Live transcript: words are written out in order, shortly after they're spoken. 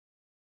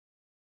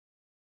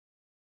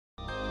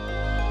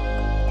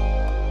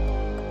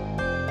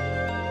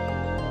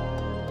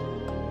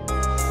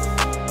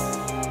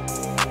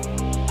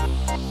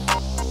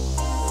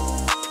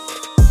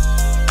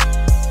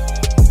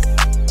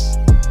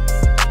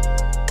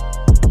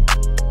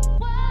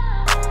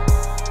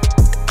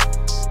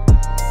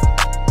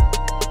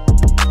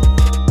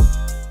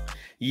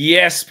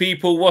Yes,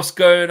 people, what's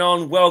going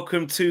on?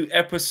 Welcome to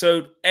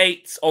episode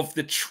 8 of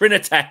the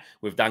Trinity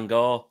with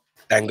Dangar.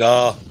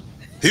 Dangar.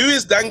 Who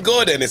is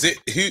Dangar then? Is it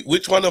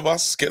which one of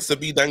us gets to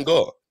be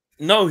Dangar?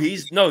 No,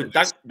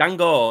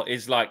 Dangar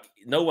is like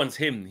no one's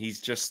him.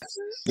 He's just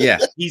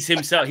he's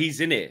himself.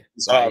 He's in it.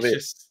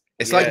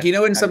 It's like, you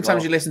know, when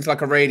sometimes you listen to like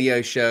a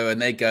radio show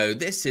and they go,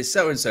 "This is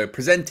so and so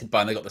presented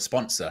by," and they got the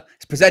sponsor.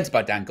 It's presented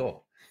by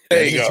Dangar.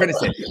 There you go.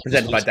 Trinity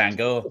presented by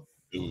Dangar.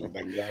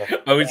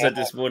 Owen said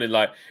this morning,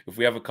 like, if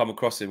we ever come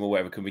across him or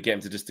whatever, can we get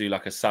him to just do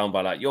like a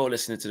soundbite, like, "You're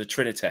listening to the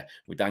Trinity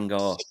with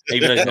Dangar,"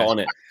 even though he's not on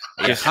it.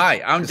 Just,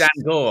 "Hi, I'm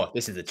Dangar.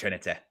 This is the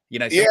Trinity." You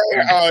know, yeah.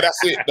 Oh, that's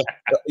it.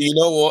 You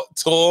know what,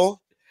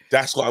 Tor?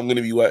 That's what I'm going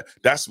to be.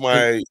 That's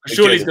my.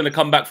 Surely he's going to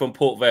come back from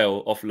Port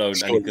Vale off loan,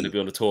 and he's going to be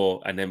on the tour,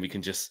 and then we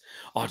can just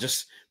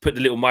put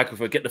the little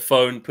microphone, get the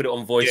phone, put it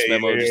on voice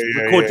memo, just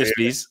record this,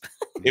 please.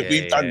 If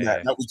we've done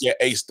that, that would get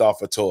a star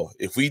for tour.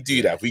 If we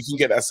do that, if we can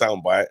get that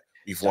soundbite,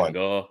 we've won.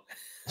 I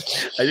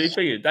didn't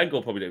think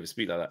Dangar probably don't even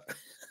speak like that.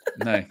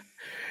 No.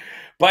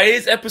 But it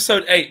is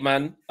episode 8,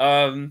 man.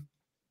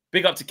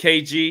 Big up to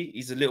KG.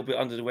 He's a little bit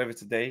under the weather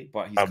today,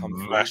 but he's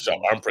mashed up.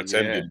 I'm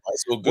pretending. But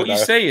it's all good. What are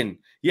you saying?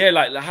 Yeah,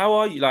 like how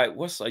are you? Like,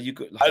 are you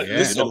good? Like,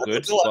 listen, not good. I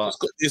just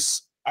got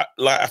this.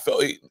 I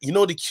felt, you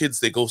know, the kids,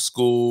 they go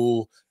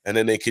school and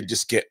then they could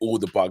just get all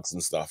the bugs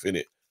and stuff in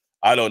it.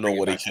 I don't know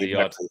what they came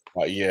back to,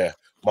 but yeah,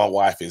 my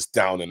wife is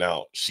down and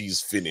out.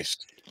 She's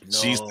finished. No,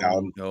 she's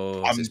down.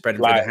 No, I'm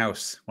spreading through the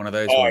house. One of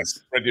those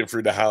ones. Spreading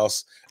through the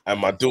house,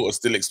 and my daughter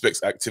still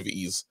expects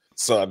activities.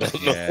 So I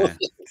don't know.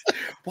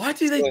 Why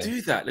do they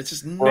do that? There's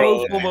just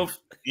no form of.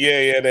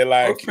 Yeah. They're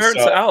like, both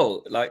parents are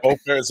out. Like,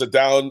 both parents are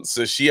down.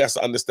 So she has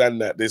to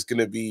understand that there's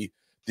gonna be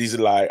these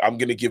like, I'm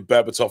gonna give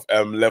Berbatov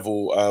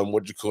level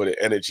what do you call it,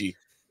 energy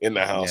in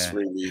the house.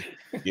 Really.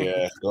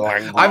 Yeah.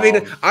 I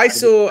mean, I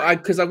saw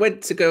because I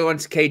went to go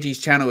onto KG's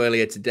channel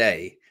earlier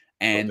today,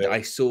 and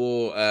I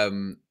saw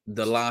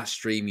the last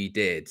stream he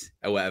did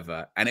or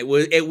whatever, and it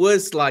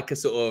was like a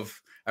sort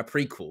of a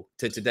prequel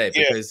to today,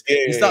 because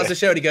he starts the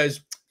show and he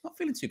goes, "Not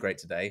feeling too great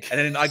today," and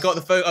then I got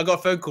a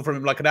phone call from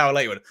him like an hour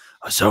later. Went,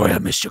 "Oh, sorry, I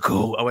missed your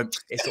call." I went,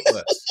 "It's got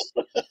worse.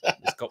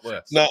 It's got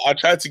worse." No, I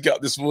tried to get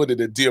up this morning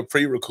and do a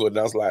pre-record, and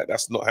I was like,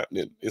 "That's not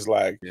happening." It's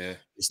like,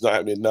 it's not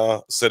happening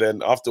now. So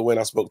then after, when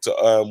I spoke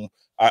to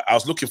I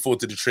was looking forward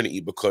to the Trinity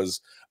because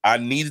I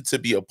needed to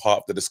be a part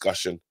of the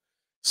discussion.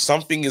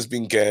 Something has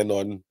been going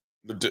on.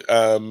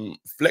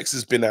 Flex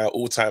has been at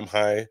all-time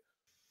high.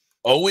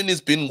 Owen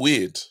has been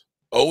weird.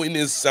 Owen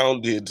has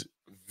sounded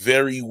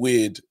very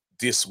weird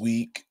this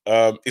week.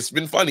 It's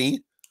been funny,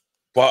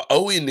 but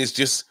Owen is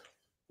just,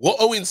 what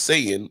Owen's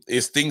saying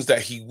is things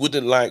that he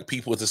wouldn't like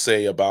people to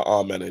say about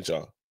our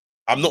manager.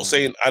 I'm not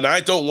saying, and I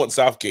don't want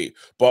Southgate,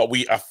 but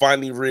I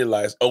finally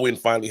realized Owen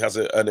finally has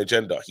an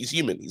agenda. He's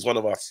human. He's one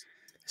of us.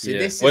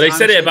 Well, they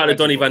said it about the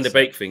Donny van der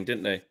Beek thing,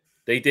 didn't they?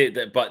 They did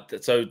that,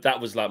 but so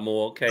that was like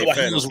more okay. No,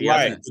 he was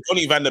right. The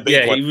Donny van der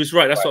Beek. Yeah, he was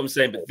right. That's what I'm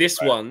saying. But this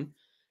one,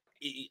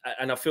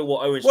 and I feel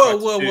what Owen's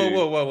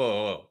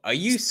whoa. Are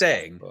you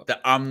saying that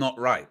I'm not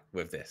right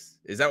with this?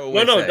 Is that what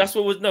we're saying? That's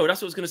what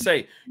I was going to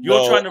say.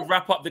 You're trying to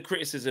wrap up the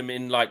criticism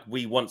in like,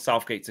 we want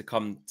Southgate to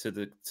come to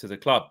the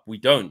club. We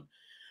don't.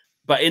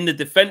 But in the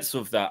defense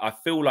of that, I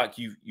feel like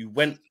you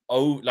went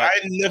like, I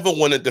never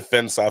want to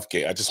defend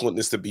Southgate. I just want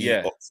this to be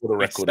for the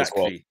record as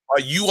well.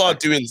 But you are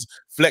doing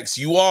Flex.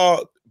 You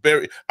are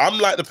very. I'm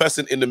like the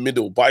person in the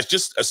middle. But it's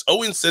just, as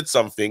Owen said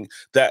something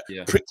that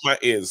pricked my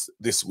ears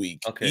this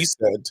week. Okay.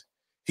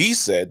 He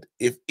said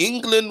if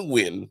England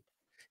win,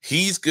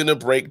 he's gonna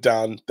break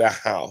down the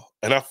how.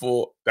 And I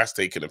thought, that's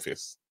taking a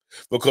piss,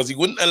 because he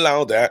wouldn't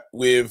allow that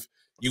with.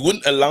 You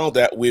wouldn't allow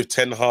that with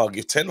Ten Hag.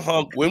 If Ten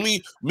Hag, when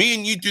me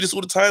and you do this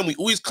all the time, we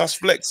always cuss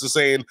Flex for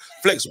saying,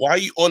 "Flex, why are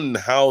you on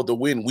how the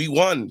win? We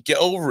won. Get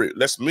over it.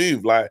 Let's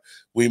move." Like,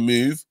 we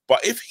move.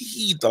 But if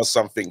he does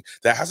something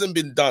that hasn't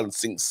been done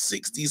since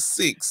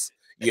 '66,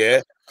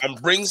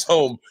 and brings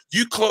home,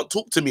 you can't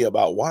talk to me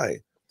about why.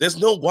 There's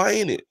no why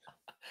in it.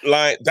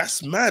 Like,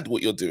 that's mad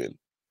what you're doing.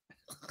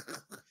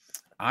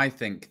 I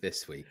think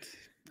this week,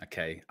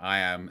 okay, I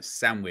am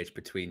sandwiched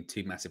between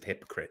two massive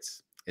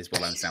hypocrites. Is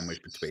what I'm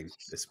sandwiched between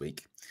this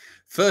week.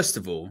 First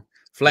of all,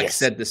 Flex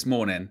said this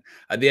morning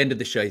at the end of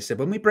the show, he said,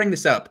 when we bring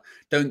this up,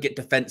 don't get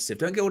defensive.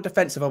 Don't get all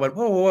defensive. I went,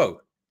 whoa.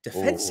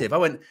 Defensive? I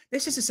went,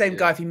 this is the same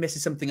guy. If he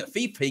misses something at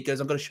FIFA, he goes,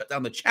 I'm going to shut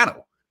down the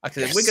channel. I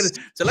said,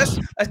 so let's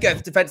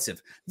get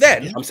defensive.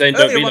 Then I'm saying,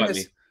 don't be like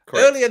me.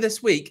 Earlier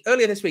this week,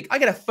 I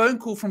get a phone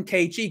call from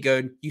KG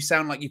going, "You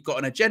sound like you've got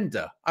an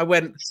agenda." I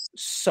went,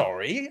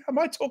 "Sorry, am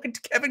I talking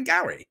to Kevin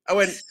Gary?" I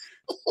went,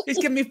 "He's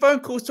giving me phone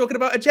calls talking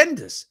about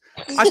agendas."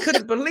 I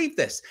couldn't believe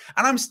this,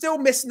 and I'm still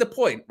missing the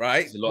point.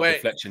 Right? There's a lot of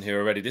deflection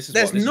here already. There's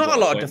not a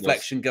lot of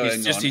deflection going on.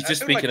 He's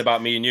just speaking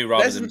about me and you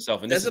rather than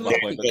himself. And this is my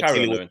point. But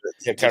carry on.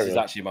 This is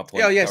actually my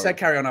point. Oh yes, I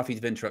carry on after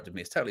you've interrupted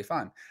me. It's totally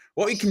fine.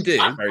 What he can do,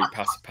 very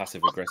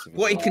passive aggressive.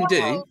 What he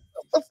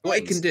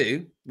can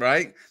do,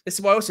 right? This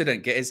is what I also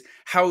don't get is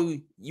how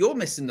you're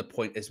missing the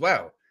point as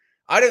well.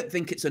 I don't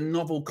think it's a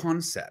novel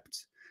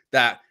concept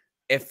that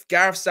if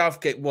Gareth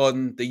Southgate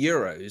won the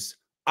Euros,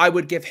 I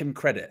would give him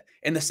credit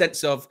in the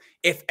sense of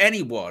if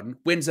anyone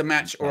wins a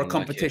match or a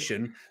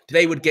competition,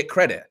 they would get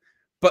credit.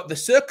 But the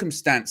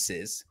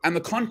circumstances and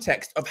the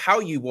context of how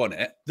you won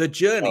it, the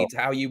journey to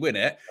how you win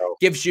it,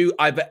 gives you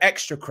either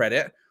extra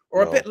credit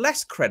or a bit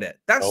less credit.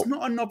 That's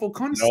not a novel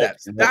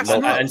concept. That's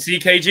not. And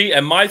CKG,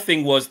 and my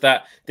thing was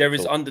that there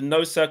is under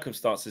no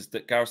circumstances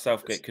that Gareth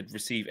Southgate could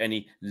receive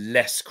any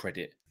less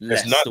credit.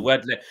 Less, the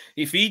word less.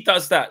 If he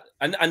does that,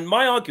 and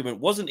my argument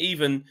wasn't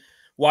even,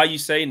 why are you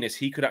saying this?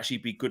 He could actually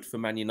be good for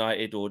Man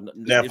United, or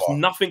it's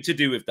nothing to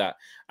do with that.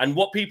 And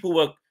what people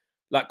were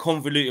like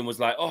convoluting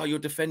was like, oh, you're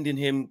defending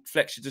him,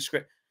 flex your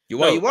discretion.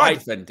 You are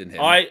defending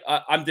him.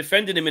 I'm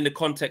defending him in the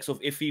context of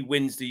if he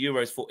wins the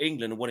Euros for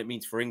England and what it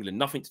means for England.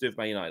 Nothing to do with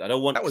Man United. I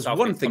don't want that was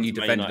Southgate one thing you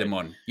defended him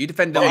on. You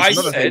defended him on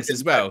some other things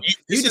as well.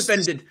 You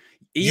defended.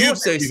 He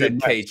also said,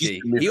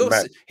 KG.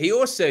 He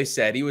also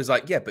said he was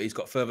like, yeah, but he's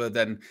got further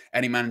than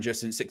any manager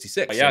since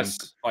 '66.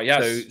 Yes.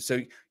 So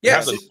he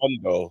has a fun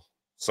though.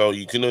 So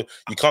you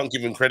can't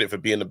give him credit for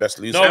being the best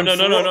loser.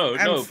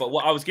 No. But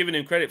what I was giving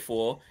him credit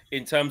for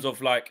in terms of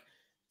like,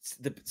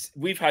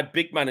 we've had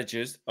big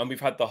managers and we've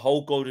had the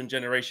whole golden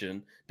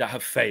generation that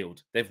have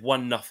failed. They've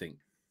won nothing.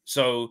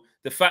 So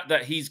the fact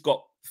that he's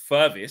got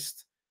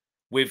furthest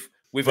with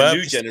a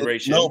new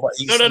generation. No.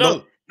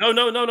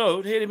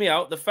 Hear me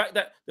out. The fact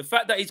that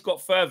he's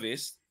got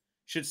furthest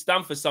should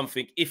stand for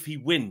something if he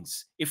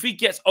wins. If he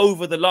gets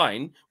over the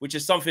line, which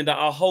is something that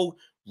our whole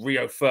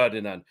Rio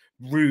Ferdinand,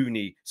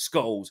 Rooney,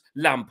 Scholes,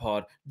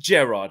 Lampard,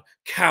 Gerrard,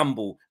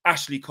 Campbell,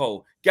 Ashley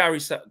Cole, Gary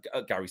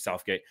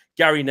Southgate,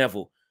 Gary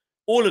Neville,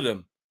 all of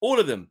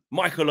them,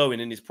 Michael Owen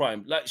in his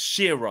prime, like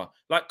Shearer,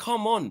 like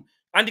come on.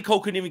 Andy Cole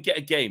couldn't even get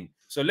a game.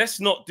 So let's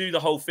not do the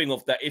whole thing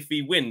of that if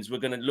he wins, we're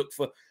going to look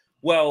for,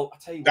 well, I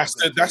tell you that's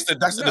the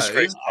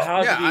disgrace.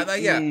 I'm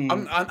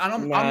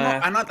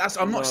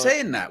not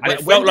saying that.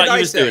 It felt like you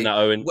was doing that,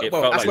 Owen.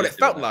 That's what it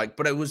felt like,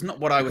 but it was not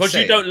what I was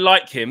saying. Because you don't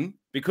like him,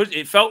 because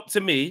it felt to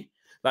me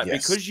like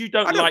because you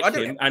don't like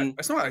him, and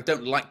it's not like I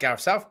don't like Gareth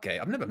Southgate.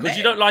 I've never met him. Because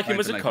you don't like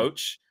him as a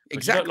coach.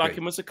 Exactly. You don't like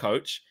him as a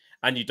coach.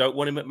 And you don't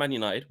want him at Man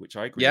United, which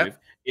I agree with.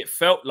 It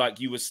felt like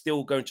you were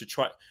still going to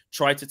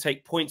try to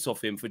take points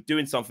off him for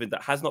doing something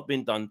that has not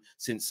been done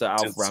since Sir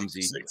Alf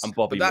Ramsey and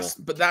Bobby Moore.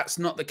 But that's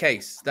not the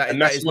case. That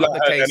is not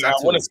the case. I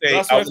want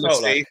to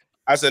say,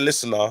 as a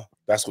listener,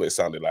 that's what it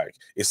sounded like.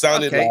 It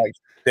sounded like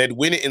they'd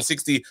win it in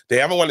 60. They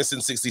haven't won it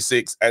since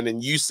 66. And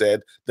then you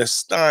said the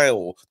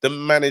style, the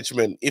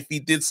management. If he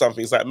did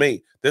something, it's like,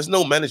 mate, there's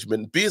no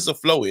management. Beers are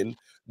flowing,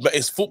 but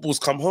it's football's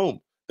come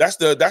home. That's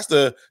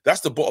the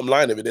bottom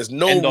line of it. There's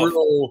no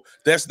real,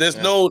 there's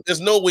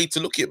no way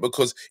to look at it,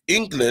 because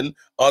England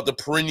are the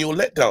perennial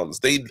letdowns.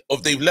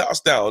 They've let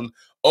us down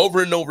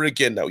over and over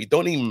again. Now we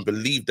don't even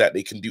believe that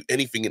they can do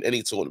anything in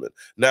any tournament.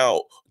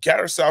 Now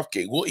Gareth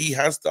Southgate, what he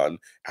has done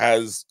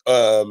has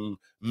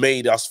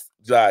made us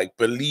like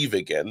believe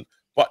again.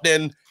 But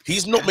then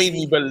he's not made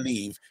me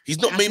believe. He's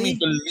not made me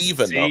believe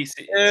enough.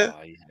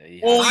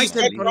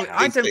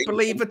 I don't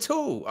believe at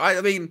all.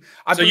 I mean,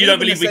 so you don't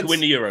believe we can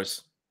win the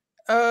Euros?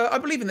 I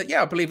believe in that.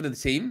 Yeah, I believe in the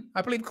team.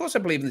 Of course, I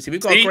believe in the team. We've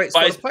got a great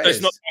squad of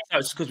players.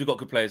 It's because we've got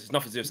good players. It's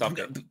nothing to do with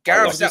Southgate.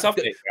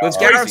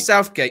 Gareth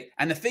Southgate,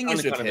 and the thing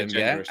is with him,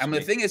 and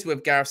the thing is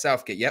with Gareth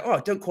Southgate, oh,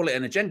 don't call it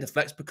an agenda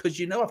flex, because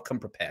you know I've come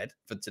prepared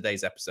for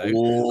today's episode.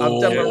 I've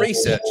done my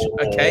research.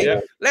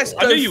 Okay, let's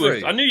go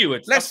through. I knew you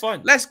would. That's fine.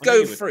 Let's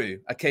go through.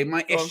 Okay,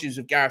 my issues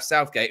with Gareth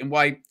Southgate and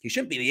why he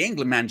shouldn't be the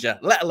England manager,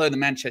 let alone the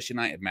Manchester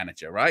United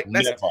manager. Right?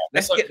 Let's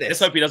get this. Let's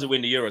hope he doesn't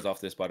win the Euros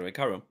after this. By the way,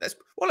 carry on.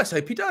 Let's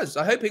hope he does.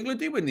 I hope England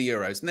do win the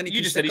Euros, and then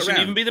you just said he shouldn't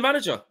even be the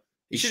manager.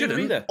 He shouldn't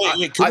be there.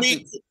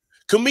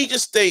 Can we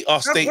just state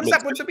our statements?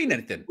 What does that mean?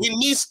 Anything? We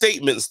need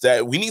statements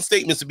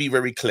to be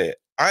very clear.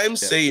 I'm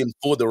saying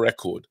for the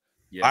record,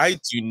 I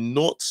do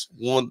not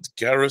want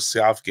Gareth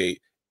Southgate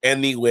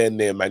anywhere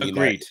near Man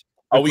United.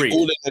 Are we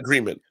all in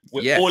agreement?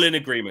 We're all in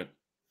agreement.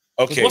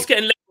 Okay. What's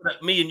getting labelled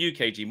at me and you,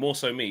 KG, more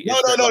so me? No.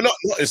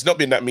 It's not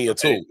been that me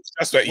at all.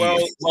 That's that well,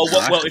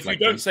 if you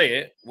don't say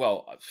it,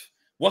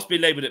 what's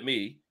been labelled at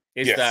me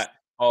is that,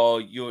 oh,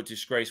 you're a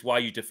disgrace. Why are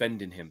you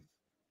defending him?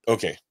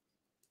 Okay.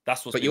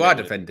 That's what's. But you are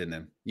defending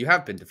him. You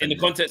have been defending in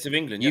the context of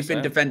England. You've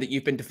been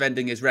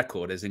defending his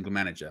record as England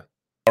manager.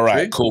 All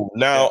right, cool.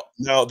 Now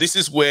this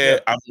is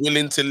where I'm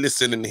willing to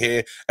listen and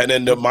hear. And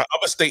then my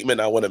other statement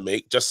I want to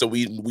make, just so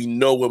we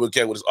know where we're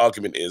getting with this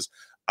argument is,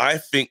 I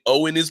think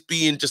Owen is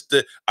being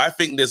I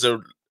think there's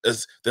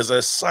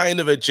a sign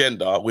of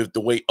agenda with the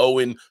way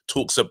Owen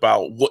talks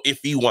about what if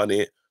he won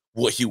it,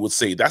 what he would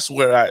say. That's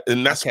where that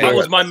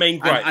was my main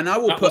gripe. And I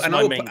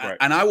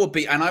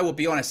will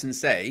be honest and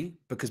say,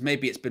 because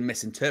maybe it's been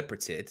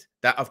misinterpreted,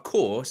 that of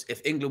course,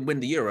 if England win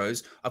the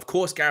Euros, of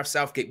course Gareth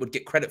Southgate would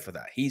get credit for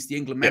that. He's the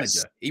England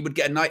manager. He would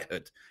get a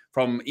knighthood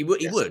from. He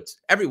would.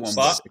 Everyone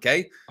would.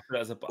 Okay.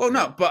 Well,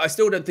 no, but I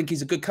still don't think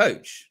he's a good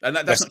coach, and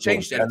that's not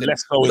changed anything.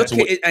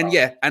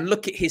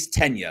 Look at his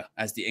tenure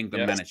as the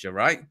England manager,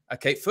 right?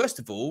 Okay. First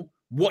of all,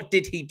 what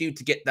did he do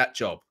to get that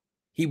job?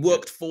 He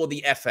worked for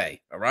the FA,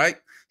 all right?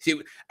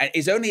 See, and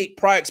his only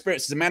prior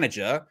experience as a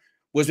manager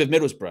was with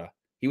Middlesbrough.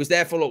 He was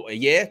there for a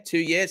year, 2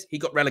 years. He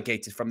got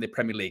relegated from the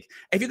Premier League.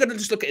 If you're going to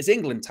just look at his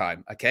England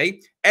time,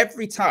 okay,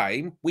 every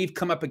time we've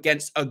come up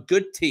against a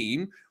good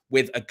team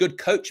with a good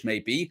coach,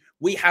 maybe,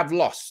 we have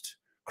lost.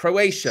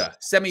 Croatia,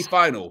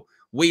 semi-final,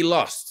 we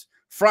lost.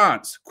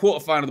 France,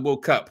 quarterfinal of the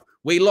World Cup,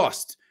 we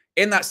lost.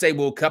 In that same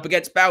World Cup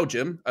against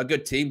Belgium, a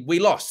good team, we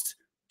lost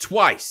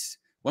twice.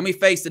 When we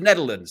faced the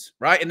Netherlands,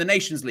 right, in the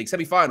Nations League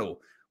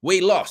semi-final,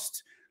 we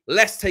lost.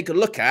 Let's take a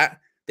look at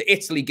the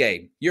Italy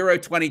game, Euro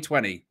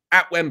 2020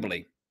 at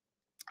Wembley.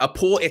 A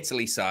poor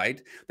Italy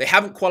side. They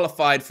haven't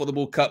qualified for the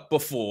World Cup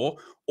before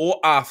or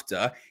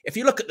after. If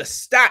you look at the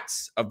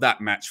stats of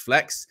that match,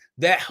 Flex,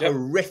 they're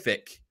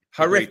horrific.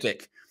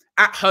 Horrific.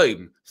 At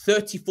home,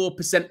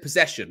 34%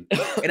 possession.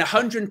 In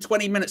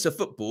 120 minutes of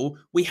football,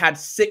 we had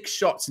 6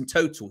 shots in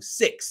total.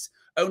 6.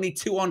 Only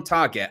 2 on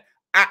target.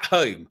 At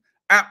home,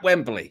 at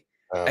Wembley,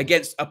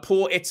 against a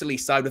poor Italy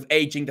side with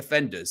aging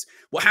defenders.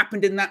 What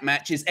happened in that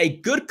match is a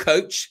good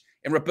coach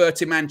in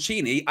Roberto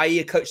Mancini, i.e.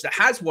 a coach that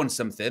has won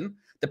something,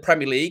 the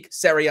Premier League,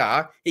 Serie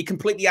A, he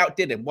completely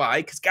outdid him.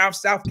 Why? Because Gareth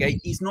Southgate,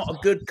 he's not a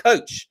good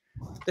coach.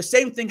 The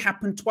same thing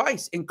happened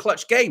twice in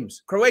clutch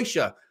games.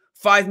 Croatia,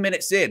 5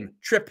 minutes in,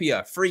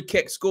 Trippier, free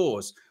kick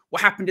scores.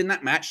 What happened in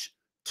that match?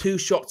 2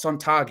 shots on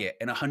target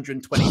in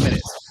 120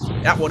 minutes.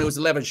 That one, it was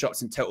 11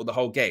 shots in total the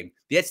whole game.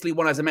 The Italy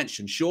one, as I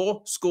mentioned, Shaw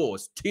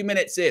scores 2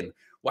 minutes in.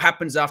 What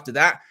happens after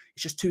that?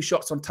 It's just 2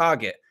 shots on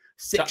target,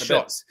 6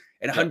 shots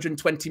in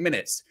 120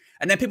 minutes.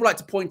 And then people like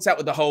to point out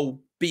with the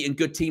whole beating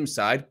good team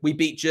side, we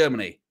beat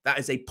Germany. That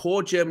is a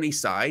poor Germany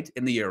side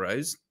in the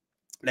Euros.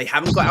 They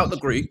haven't got out the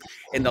group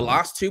in the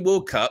last 2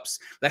 World Cups.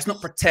 Let's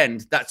not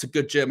pretend that's a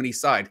good Germany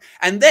side.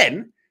 And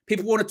then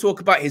people want to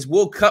talk about his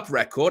World Cup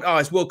record. Oh,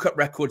 his World Cup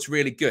record's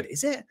really good.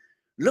 Is it?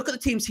 Look at the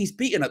teams he's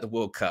beaten at the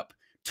World Cup.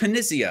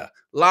 Tunisia,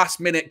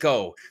 last-minute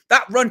goal.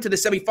 That run to the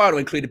semi-final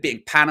included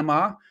beating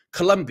Panama,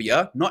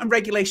 Colombia, not in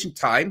regulation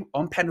time,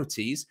 on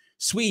penalties.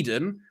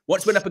 Sweden,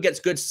 once went up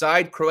against good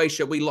side.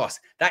 Croatia, we lost.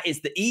 That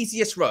is the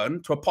easiest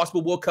run to a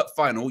possible World Cup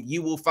final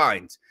you will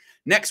find.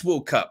 Next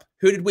World Cup,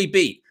 who did we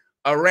beat?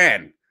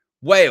 Iran,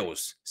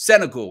 Wales,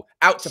 Senegal,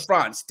 out to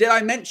France. Did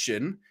I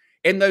mention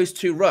in those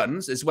 2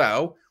 runs as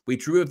well, we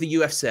drew with the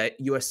USA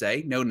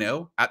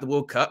 0-0 at the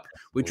World Cup.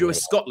 We drew with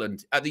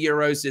Scotland at the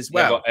Euros as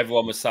well. Yeah,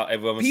 everyone was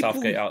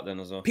Southgate out then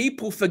as well.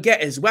 People forget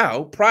as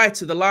well, prior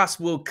to the last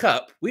World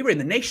Cup, we were in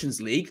the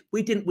Nations League.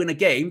 We didn't win a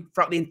game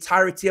throughout the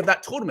entirety of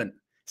that tournament.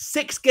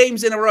 6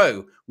 games in a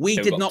row, we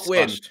did not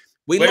win.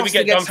 We lost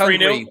against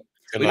Hungary.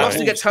 We lost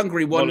against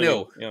Hungary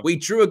 1-0. Yeah. We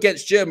drew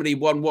against Germany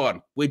 1-1.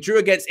 We drew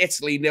against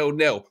Italy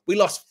 0-0. We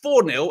lost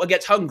 4-0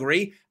 against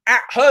Hungary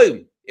at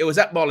home. It was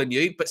at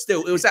Molineux, but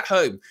still, it was at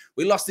home.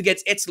 We lost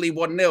against Italy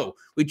 1-0.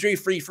 We drew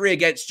 3-3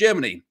 against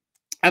Germany.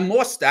 And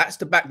more stats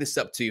to back this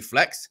up to,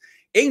 Flex.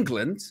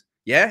 England,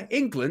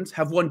 England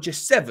have won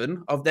just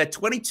 7 of their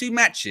 22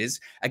 matches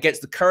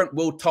against the current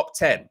world top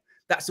 10.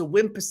 That's a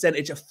win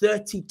percentage of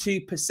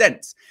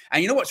 32%.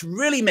 And you know what's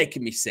really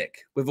making me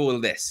sick with all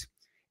of this?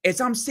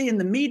 Is I'm seeing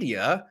the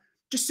media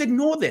just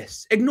ignore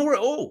this. Ignore it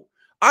all.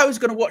 I was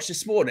going to watch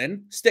this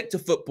morning, Stick to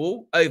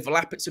Football,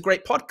 Overlap. It's a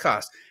great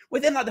podcast.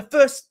 Within like the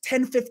first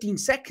 10, 15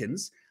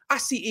 seconds, I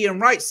see Ian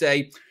Wright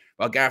say,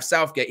 well, Gareth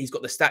Southgate, he's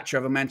got the stature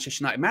of a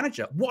Manchester United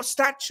manager. What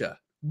stature?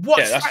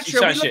 What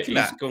stature are we looking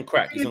at? He's gone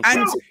crack.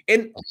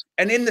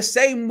 And in the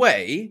same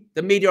way,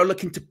 the media are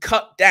looking to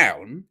cut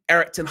down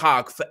Erik ten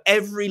Hag for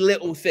every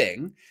little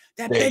thing.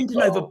 They're bending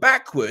over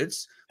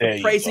backwards for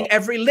praising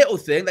every little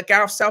thing that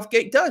Gareth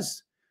Southgate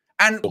does.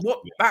 And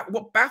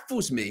what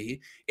baffles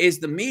me is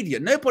the media.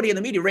 Nobody in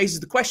the media raises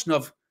the question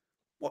of,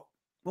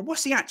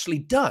 what's he actually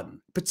done,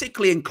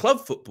 particularly in club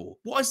football?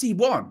 What has he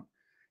won?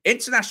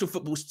 International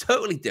football is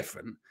totally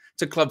different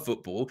to club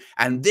football,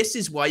 and this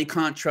is why you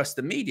can't trust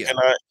the media.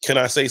 Can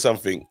I say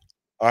something?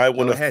 I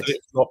want to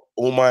flip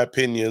all my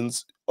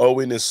opinions.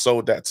 Owen has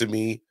sold that to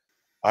me.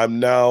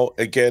 I'm now,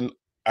 again,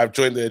 I've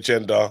joined the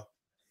agenda.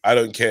 I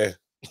don't care.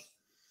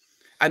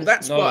 And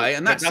that's why I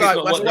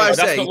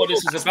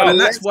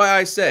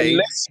say,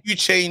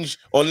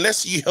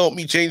 unless you help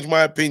me change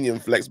my opinion,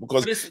 Flex,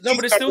 because but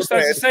it still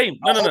stands the same.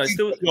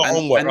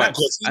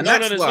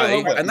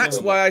 That's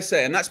why I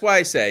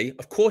say,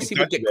 of course he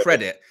would get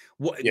credit.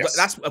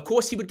 Of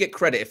course he would get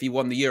credit if he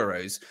won the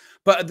Euros.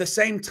 But at the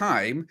same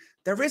time,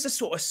 there is a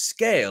sort of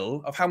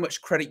scale of how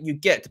much credit you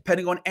get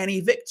depending on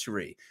any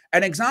victory.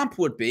 An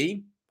example would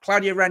be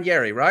Claudio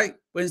Ranieri, right?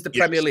 Wins the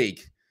Premier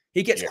League.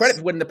 He gets credit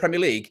for winning the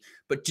Premier League,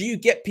 but do you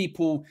get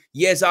people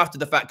years after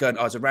the fact going,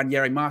 oh, it's a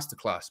Ranieri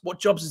masterclass? What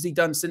jobs has he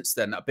done since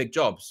then? That big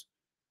jobs.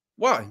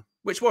 Why?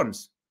 Which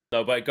ones?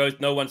 No, but it goes.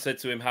 No one said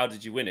to him, "How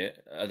did you win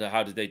it?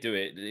 How did they do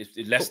it?"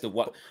 Leicester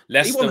won.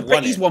 Leicester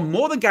won. He's won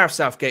more than Gareth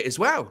Southgate as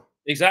well.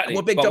 Exactly.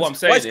 But what I'm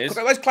saying is,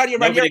 no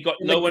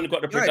one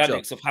got the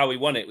predicts of how he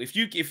won it. If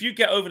you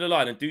get over the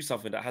line and do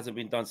something that hasn't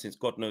been done since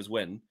God knows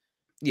when.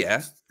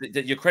 Yeah,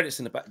 your credit's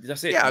in the back.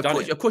 That's it. Yeah,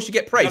 of course you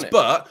get praise,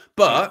 but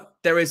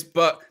there is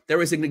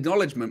an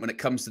acknowledgement when it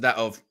comes to that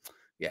of,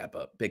 Yeah,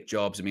 but big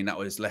jobs. I mean, that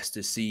was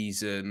Leicester's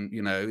season.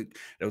 You know,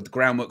 the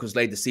groundwork was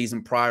laid the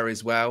season prior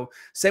as well.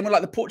 Same with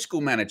like the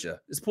Portugal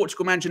manager. Is the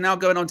Portugal manager now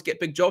going on to get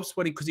big jobs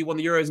because he won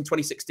the Euros in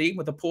 2016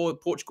 with a poor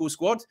Portugal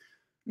squad?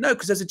 No,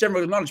 because there's a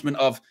general acknowledgement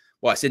of,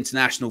 well, it's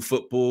international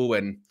football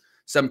and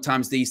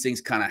sometimes these things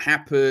kind of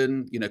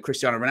happen. You know,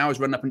 Cristiano Ronaldo's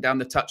running up and down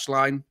the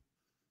touchline.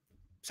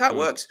 That's how it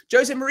works.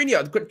 Jose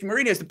Mourinho.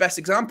 Mourinho is the best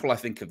example, I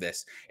think, of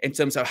this in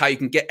terms of how you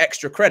can get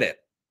extra credit.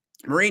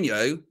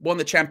 Mourinho won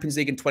the Champions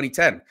League in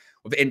 2010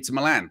 with Inter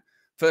Milan.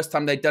 First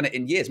time they'd done it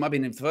in years. Might have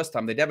been the first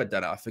time they'd ever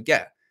done it. I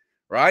forget.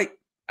 Right?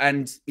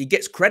 And he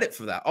gets credit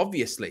for that,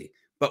 obviously.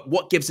 But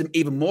what gives him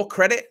even more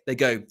credit? They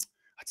go,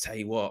 I tell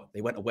you what,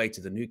 they went away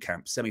to the Nou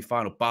Camp,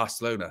 semi-final,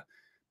 Barcelona,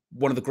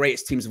 one of the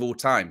greatest teams of all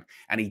time.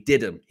 And he did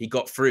them. He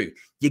got through.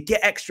 You get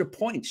extra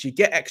points. You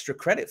get extra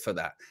credit for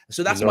that.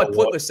 So that's my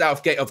point with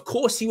Southgate. Of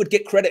course, he would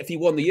get credit if he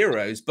won the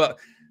Euros, but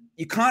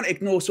you can't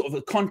ignore sort of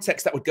the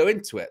context that would go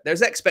into it.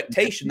 There's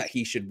expectation that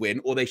he should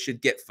win or they should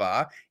get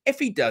far. If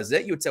he does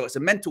it, you would say, well, it's a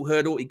mental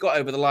hurdle. He got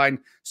over the line.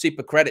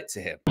 Super credit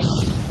to him.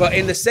 But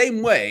in the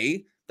same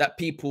way that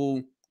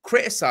people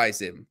criticize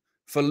him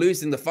for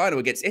losing the final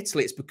against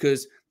Italy, it's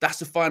because that's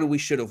the final we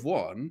should have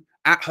won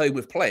at home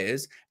with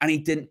players, and he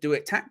didn't do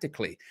it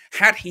tactically.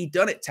 Had he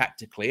done it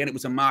tactically and it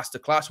was a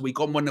masterclass, we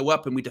got 1-0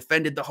 up and we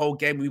defended the whole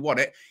game, we won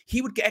it,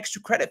 he would get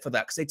extra credit for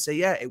that because they'd say,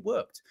 yeah, it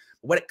worked.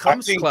 But when it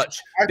comes to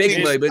clutch,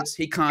 big moments,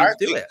 he can't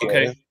do it.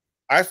 Okay.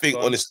 I think,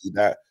 honestly,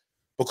 that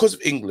because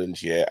of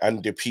England, yeah,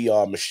 and the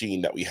PR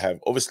machine that we have,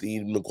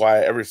 obviously,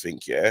 Maguire, everything,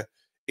 yeah,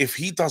 if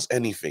he does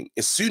anything,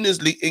 as soon as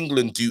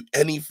England do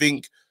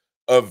anything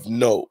of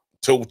note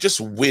to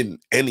just win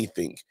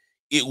anything,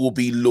 it will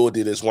be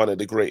lauded as one of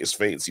the greatest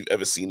feats you've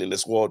ever seen in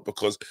this world,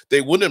 because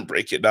they wouldn't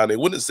break it down. They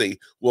wouldn't say,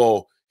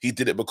 well, he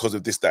did it because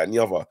of this, that, and the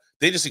other.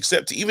 They just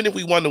accept it. Even if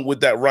we won them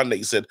with that run that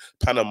you said,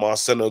 Panama,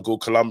 Senegal,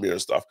 Colombia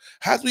and stuff,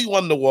 had we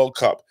won the World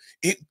Cup,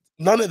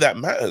 none of that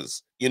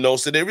matters, you know?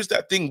 So there is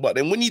that thing. But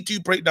then when you do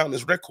break down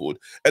this record,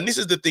 and this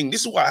is the thing,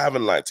 this is what I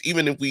haven't liked,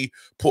 even if we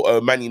put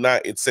a Man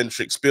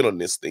United-centric spin on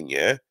this thing,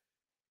 yeah,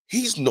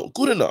 he's not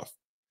good enough.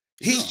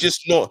 He's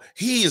just not,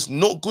 he is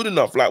not good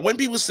enough. Like when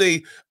people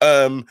say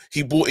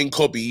he brought in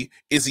Kobe,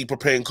 is he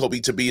preparing Kobe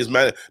to be his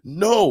man?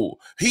 No,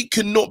 he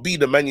cannot be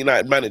the Man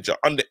United manager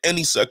under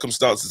any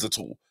circumstances at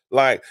all.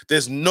 Like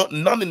there's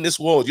none in this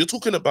world. You're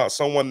talking about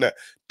someone that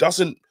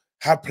doesn't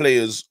have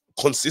players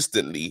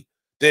consistently.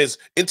 There's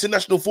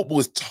international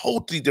football is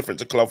totally different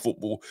to club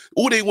football.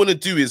 All they want to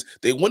do is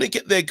they want to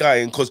get their guy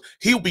in because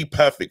he'll be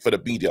perfect for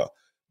the media.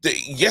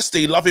 Yes,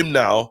 they love him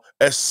now.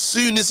 As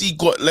soon as he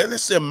got,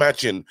 let's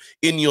imagine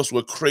Ineos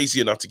were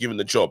crazy enough to give him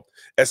the job.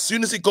 As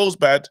soon as it goes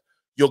bad,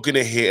 you're going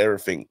to hear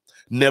everything.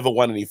 Never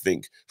won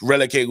anything.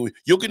 Relegated.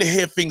 You're going to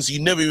hear things you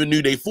never even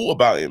knew they thought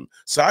about him.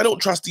 So I don't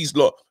trust these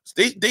lot.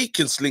 They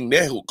can sling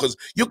their hook because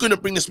you're going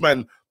to bring this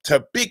man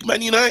to big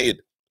Man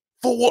United.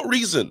 For what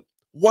reason?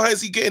 Why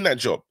is he getting that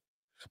job?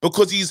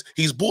 Because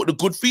he's brought the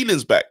good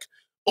feelings back.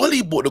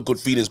 Ollie brought the good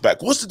feelings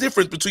back. What's the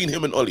difference between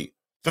him and Ollie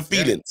for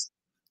feelings?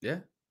 Yeah.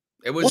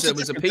 It was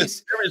a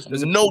piece. There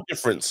is no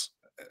difference.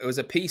 It was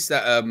a piece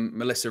that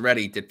Melissa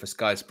Reddy did for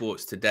Sky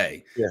Sports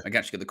today. Yeah. I can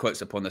actually get the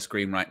quotes up on the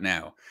screen right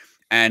now.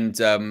 And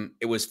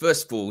it was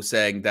first of all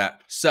saying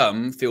that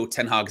some feel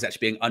Ten Hag is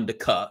actually being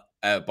undercut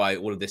by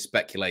all of this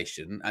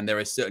speculation, and there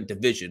is certain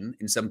division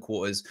in some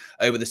quarters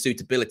over the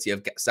suitability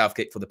of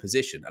Southgate for the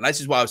position. And this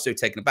is why I was so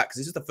taken aback, because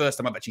this is the first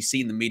time I've actually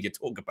seen the media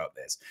talk about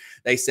this.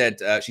 They said,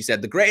 she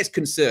said, the greatest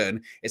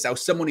concern is how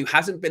someone who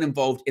hasn't been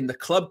involved in the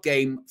club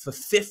game for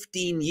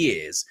 15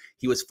 years,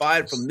 he was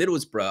fired from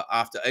Middlesbrough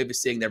after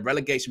overseeing their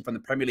relegation from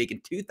the Premier League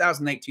in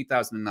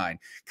 2008-2009,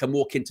 can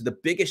walk into the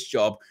biggest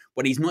job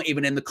when he's not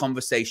even in the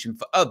conversation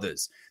for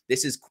others.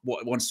 This is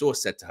what one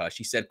source said to her.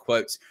 She said,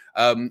 quote,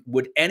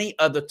 would any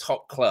other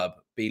top club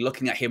be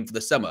looking at him for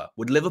the summer?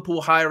 Would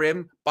Liverpool hire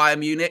him? Bayern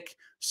Munich?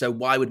 So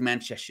why would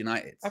Manchester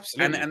United?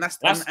 Absolutely. And that's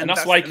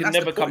why he can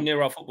never come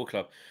near our football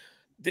club.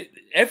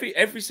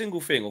 Every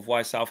single thing of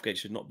why Southgate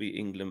should not be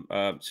England,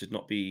 should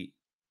not be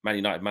Man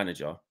United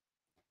manager,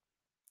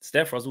 it's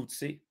there for us all to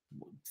see.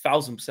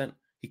 1000%.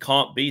 He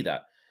can't be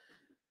that.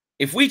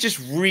 If we just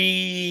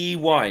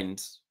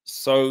rewind,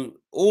 so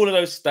all of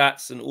those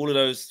stats and all of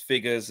those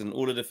figures and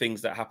all of the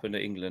things that happened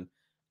at England,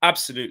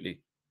 absolutely.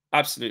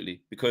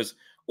 Absolutely. Because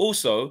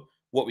also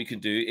what we can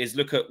do is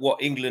look at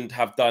what England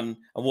have done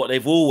and what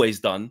they've always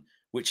done,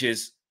 which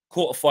is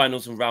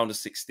quarterfinals and round of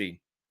 16.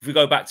 If we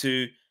go back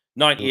to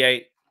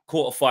 98,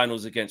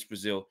 quarterfinals against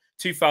Brazil,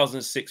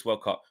 2006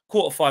 World Cup,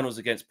 quarterfinals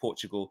against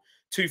Portugal,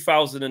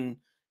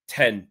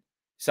 2010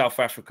 South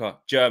Africa,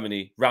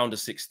 Germany, round of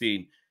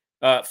 16,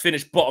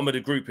 finished bottom of the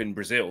group in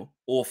Brazil,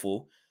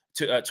 awful.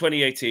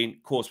 2018,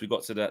 of course, we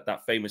got to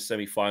that famous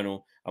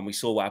semi-final, and we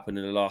saw what happened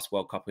in the last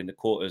World Cup in the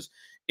quarters.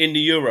 In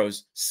the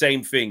Euros,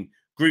 same thing.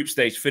 Group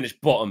stage,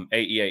 finished bottom,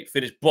 88.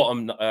 Finished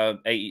bottom,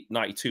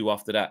 92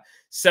 after that.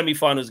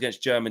 Semi-finals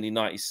against Germany,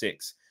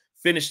 96.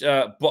 Finished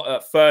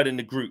third in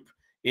the group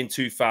in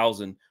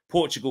 2000.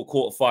 Portugal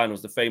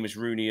quarterfinals, the famous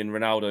Rooney and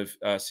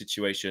Ronaldo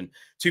situation.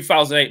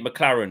 2008,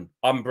 McLaren,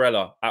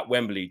 umbrella at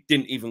Wembley,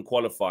 didn't even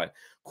qualify.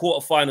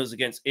 Quarterfinals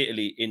against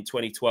Italy in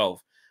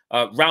 2012.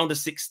 Round of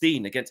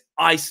 16 against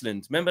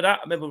Iceland. Remember that?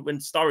 I remember when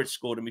Sturridge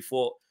scored and we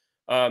thought,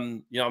 you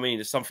know what I mean,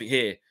 there's something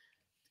here.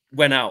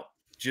 Went out.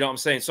 Do you know what I'm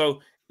saying?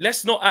 So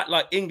let's not act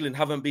like England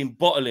haven't been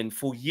bottling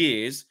for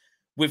years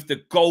with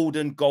the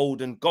golden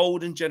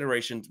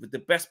generation, with the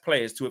best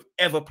players to have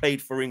ever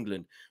played for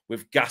England,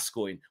 with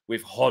Gascoigne,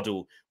 with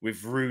Hoddle,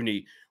 with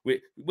Rooney.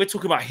 We're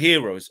talking about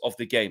heroes of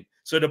the game.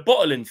 So the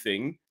bottling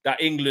thing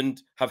that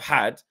England have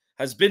had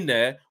has been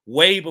there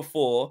way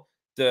before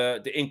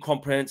the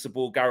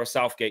incomprehensible Gareth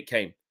Southgate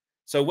came.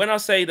 So when I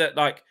say that,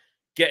 like,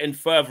 getting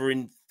further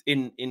in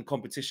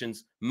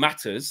competitions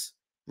matters,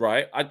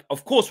 right?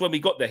 Of course, when we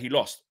got there, he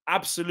lost.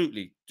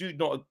 Absolutely. Do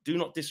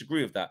not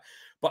disagree with that.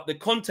 But the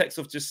context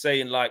of just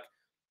saying, like,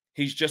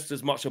 he's just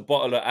as much a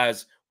bottler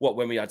as what,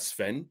 when we had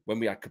Sven, when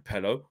we had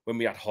Capello, when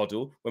we had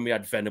Hoddle, when we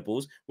had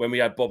Venables, when we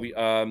had Bobby,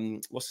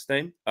 what's his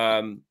name?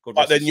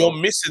 But then you're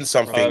missing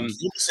something. You're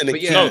missing a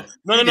key.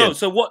 No.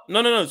 So what?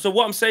 No. So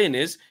what I'm saying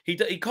is he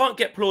can't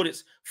get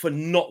plaudits for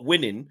not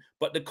winning.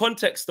 But the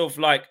context of,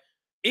 like,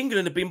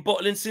 England have been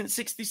bottling since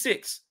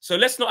 '66. So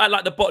let's not act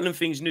like the bottling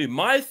thing's new.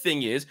 My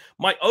thing is,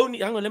 hang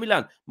on, let me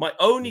land. My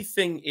only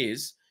thing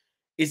is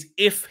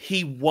if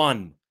he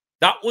won.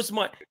 That was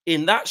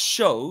in that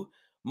show,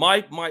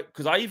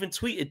 because I even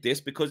tweeted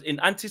this, because in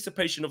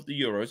anticipation of the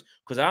Euros,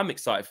 because I'm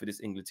excited for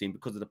this England team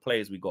because of the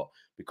players we got,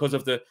 because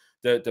of the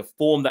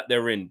form that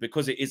they're in,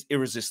 because it is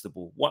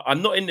irresistible.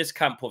 I'm not in this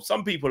camp of,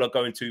 some people are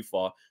going too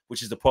far,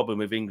 which is the problem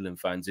with England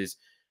fans, is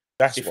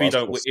if we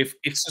don't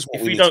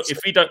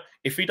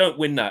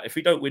win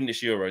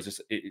this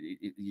Euros,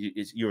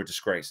 you're a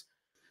disgrace.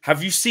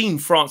 Have you seen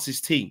France's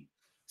team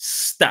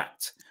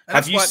stacked?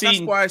 Have you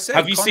seen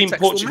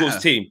Portugal's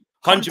team?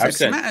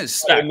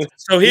 100%.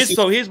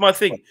 So here's my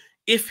thing.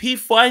 If he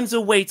finds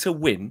a way to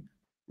win,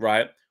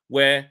 right,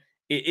 where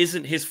it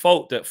isn't his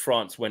fault that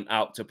France went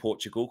out to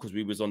Portugal because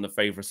we was on the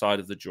favourite side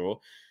of the draw,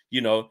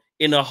 you know,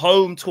 in a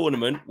home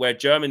tournament where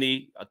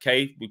Germany,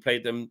 okay, we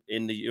played them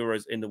in the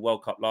Euros, in the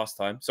World Cup last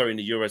time. Sorry, in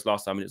the Euros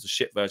last time, and it was a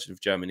shit version of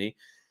Germany.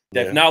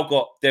 They've now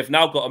got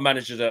a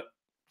manager that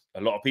a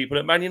lot of people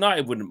at Man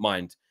United wouldn't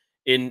mind,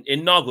 in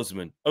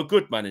Nagelsmann, a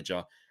good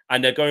manager.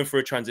 And they're going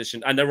through a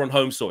transition, and they're on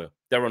home soil.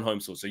 They're on home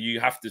soil. So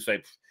you have to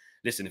say,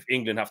 listen, if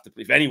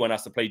anyone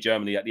has to play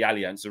Germany at the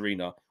Allianz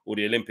Arena or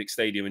the Olympic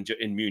Stadium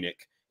in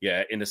Munich,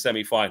 yeah, in the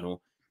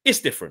semi-final,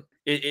 it's different.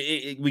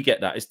 We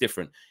get that. It's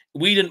different.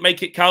 We didn't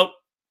make it count,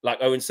 like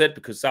Owen said,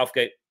 because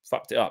Southgate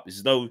fucked it up.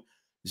 There's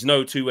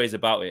no two ways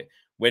about it.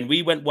 When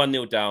we went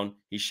 1-0 down,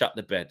 he shut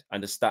the bed,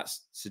 and the stats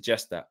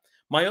suggest that.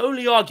 My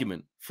only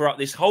argument throughout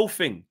this whole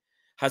thing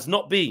has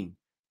not been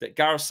that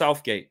Gareth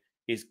Southgate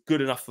is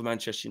good enough for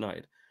Manchester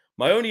United.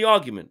 My only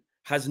argument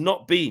has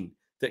not been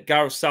that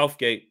Gareth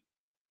Southgate,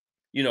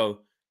 you know,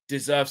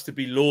 deserves to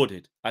be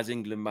lauded as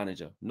England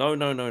manager.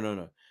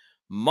 No.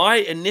 My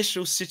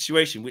initial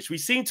situation, which we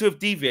seem to have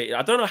deviated,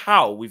 I don't know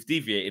how we've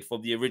deviated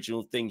from the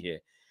original thing here.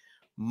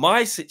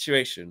 My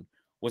situation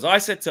was, I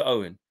said to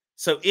Owen,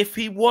 so if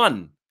he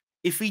won,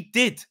 if he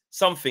did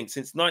something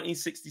since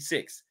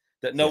 1966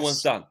 that no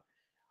one's done,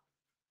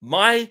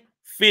 my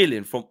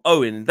feeling from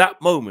Owen in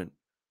that moment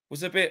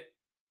was a bit,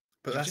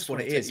 but that's what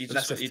it is. It's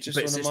just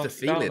a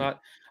feeling.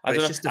 I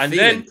don't know. And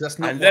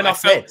then I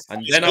felt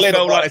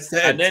like,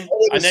 and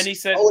then he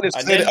said,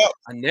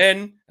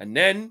 and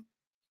then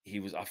he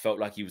was, I felt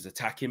like he was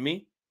attacking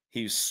me.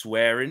 He was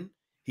swearing.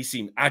 He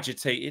seemed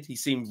agitated. He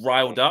seemed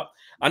riled up.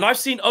 And I've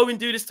seen Owen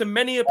do this to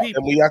many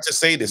people. And we have to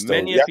say this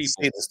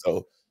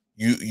though.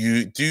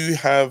 You do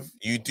have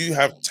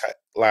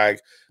like,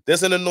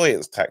 there's an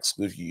annoyance tax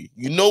with you.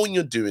 You know when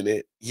you're doing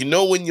it. You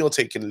know when you're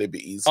taking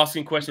liberties.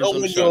 Asking questions on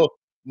the show.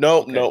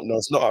 No,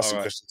 it's not asking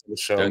questions on the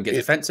show. Don't get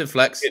defensive,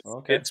 Flex.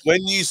 It's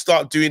when you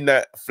start doing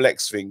that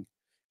flex thing,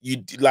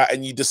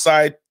 and you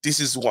decide this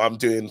is what I'm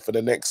doing for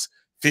the next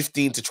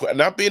 15 to 20.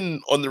 And I've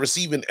been on the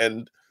receiving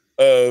end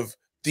of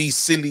these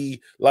silly,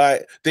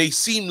 like, they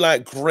seem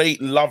like great,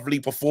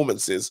 lovely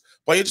performances,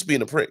 but you're just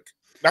being a prick.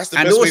 That's the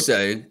best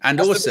way. And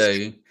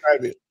also,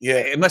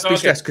 it must be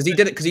stressed because he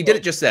did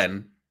it just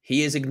then.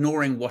 He is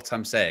ignoring what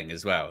I'm saying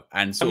as well,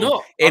 and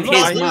so in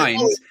his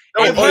mind,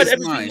 I've heard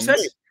everything you said.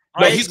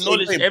 I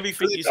acknowledge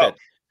everything you said.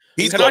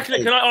 Can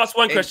I ask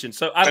one question?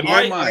 So am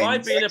I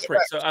being a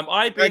prick? So am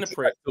I being a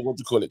prick? What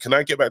do you call it? Can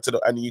I get back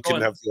to and you can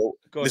have your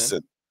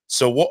listen.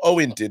 So what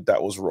Owen did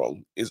that was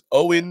wrong is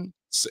Owen,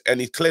 and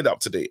he cleared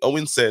up today.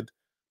 Owen said,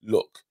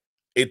 look,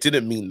 it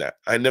didn't mean that.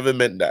 I never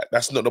meant that.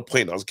 That's not the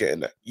point I was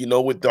getting at. You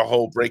know, with the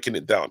whole breaking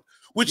it down,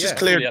 which is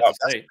cleared up.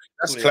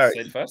 That's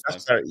clarity.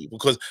 That's clarity,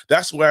 because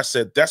that's where I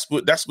said that's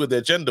where the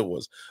agenda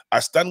was. I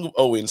stand with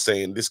Owen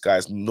saying this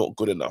guy's not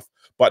good enough.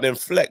 But then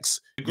Flex,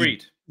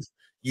 agreed.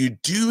 You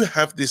do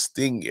have this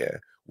thing,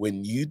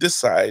 when you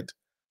decide,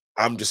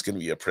 I'm just going to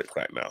be a prick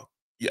right now.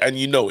 And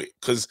you know it,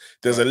 because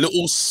there's a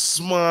little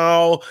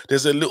smile,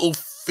 there's a little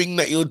thing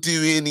that you're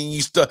doing,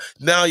 and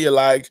now you're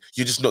like,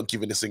 you're just not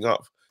giving this thing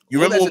up.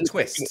 You remember there's a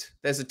twist.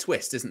 There's a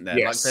twist, isn't there?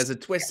 Yes. Like there's a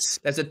twist.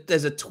 Yes.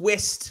 There's a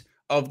twist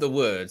of the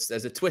words.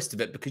 There's a twist of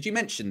it because you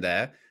mentioned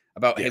there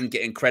about him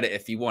getting credit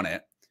if he won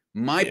it.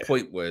 My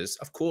point was,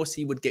 of course,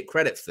 he would get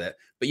credit for it.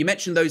 But you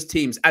mentioned those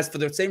teams as for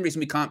the same reason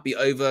we can't be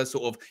over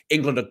sort of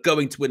England are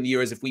going to win the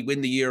Euros. If we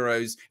win the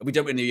Euros, if we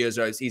don't win the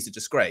Euros, he's a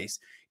disgrace.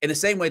 In the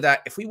same way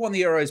that if we won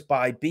the Euros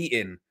by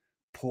beating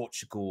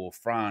Portugal or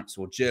France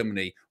or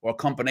Germany or a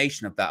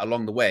combination of that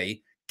along the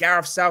way,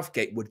 Gareth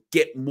Southgate would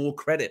get more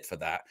credit for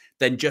that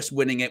than just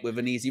winning it with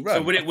an easy run.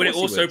 So would it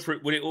also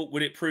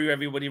would it prove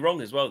everybody wrong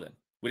as well then?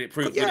 Would it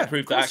prove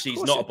that actually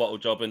it's not a bottle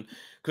job? And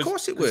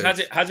because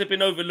has it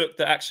been overlooked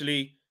that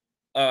actually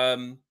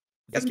getting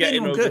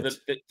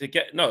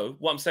over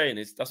what I'm saying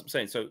is that's what I'm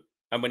saying. So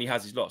and when he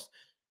has his loss,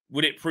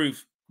 would it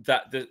prove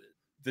that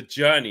the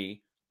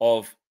journey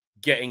of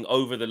getting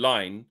over the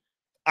line?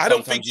 I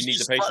don't think you need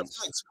the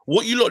patience.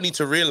 What you lot need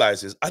to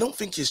realize is I don't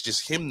think it's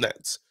just him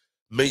that's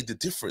made the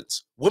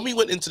difference. When we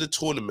went into the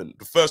tournament,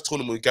 the first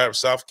tournament with Gareth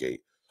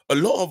Southgate, a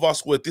lot of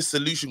us were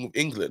disillusioned with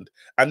England,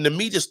 and the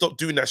media stopped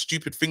doing that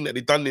stupid thing that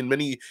they've done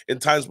in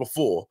times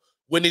before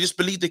when they just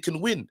believe they can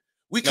win.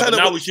 We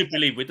should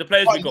believe with the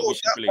players we got. We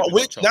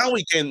should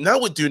believe. Now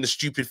we're doing the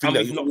stupid thing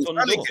that knocked on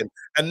the door.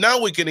 And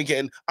now we're gonna get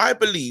in. I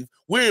believe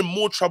we're in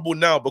more trouble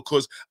now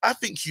because I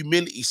think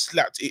humility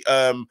slapped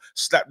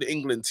the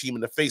England team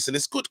in the face, and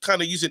it's good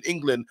kind of using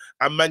England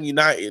and Man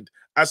United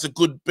as a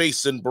good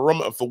base and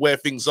barometer for where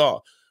things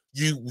are.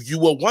 You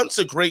were once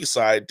a great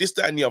side, this,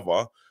 that, and the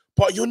other,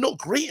 but you're not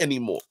great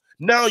anymore.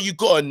 Now you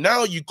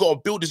gotta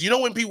build this. You know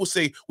when people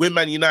say we're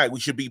Man United,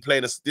 we should be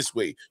playing us this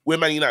way. We're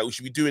Man United, we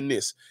should be doing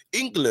this.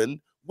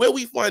 England, where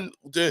we find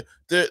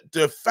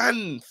the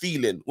fan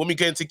feeling when we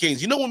get into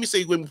games. You know when we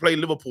play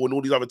Liverpool and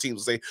all these other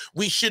teams say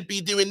we should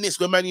be doing this.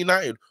 We're Man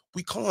United.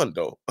 We can't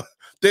though.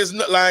 There's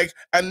not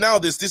and now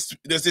there's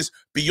this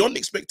beyond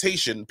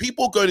expectation.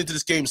 People going into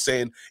this game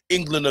saying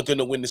England are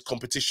gonna win this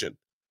competition.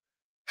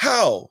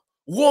 How?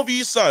 What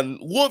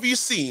have you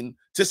seen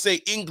to say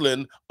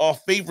England are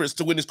favourites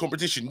to win this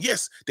competition?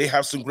 Yes, they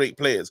have some great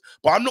players,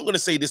 but I'm not going to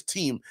say this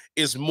team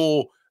is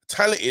more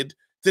talented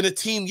than a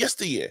team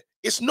yesteryear.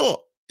 It's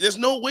not. There's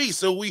no way.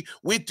 So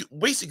we're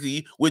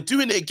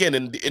doing it again,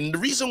 and the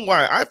reason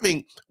why I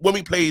think when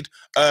we played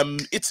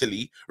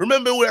Italy,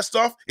 remember all that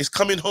stuff is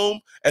coming home,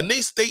 and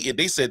they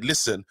said,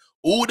 listen,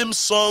 all them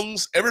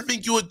songs,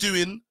 everything you were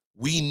doing,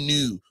 we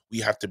knew we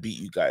have to beat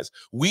you guys.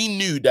 We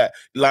knew that,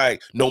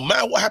 like, no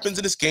matter what happens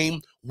in this game,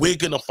 we're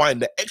going to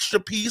find the extra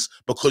piece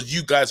because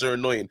you guys are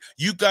annoying.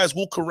 You guys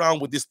walk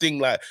around with this thing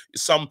like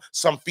some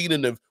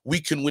feeling of we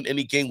can win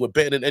any game. We're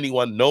better than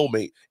anyone. No,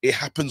 mate. It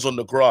happens on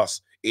the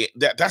grass.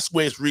 That's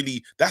where it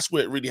really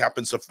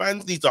happens. So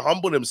fans need to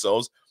humble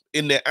themselves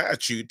in their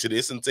attitude to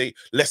this and say,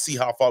 let's see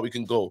how far we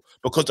can go.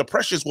 Because the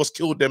pressures was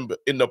killed them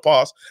in the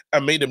past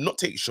and made them not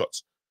take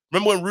shots.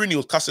 Remember when Rooney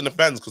was cussing the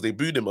fans because they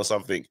booed him or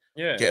something?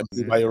 Yeah. Getting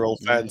booed by your own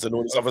fans and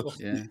all this other.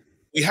 Yeah.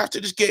 We have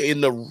to just get in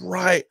the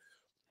right.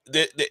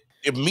 The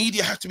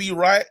media have to be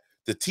right.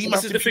 The team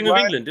has to be right. This is the thing of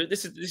England.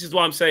 This is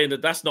why I'm saying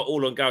that's not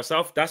all on Gareth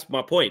South. That's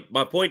my point.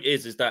 My point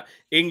is that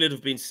England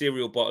have been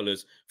serial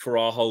bottlers for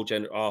our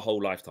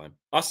whole lifetime.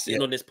 Us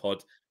sitting on this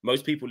pod,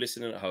 most people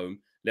listening at home,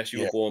 unless you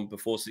were born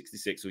before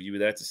 66 or you were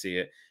there to see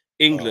it,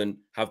 England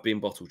have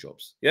been bottle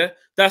jobs. Yeah,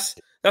 that's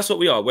what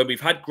we are. When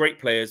we've had great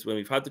players, when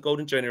we've had the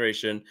golden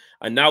generation,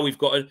 and now we've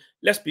got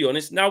let's be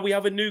honest, now we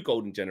have a new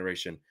golden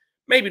generation.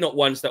 Maybe not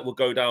ones that will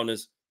go down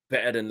as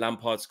better than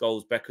Lampard,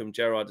 Scholes, Beckham,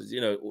 Gerrard,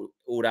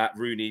 all that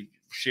Rooney,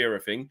 Shearer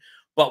thing.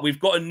 But we've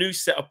got a new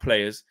set of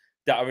players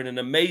that are in an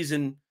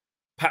amazing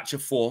patch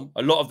of form.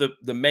 A lot of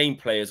the main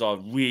players are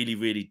really,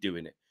 really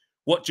doing it.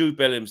 What Jude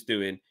Bellingham's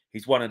doing,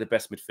 he's one of the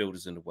best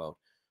midfielders in the world.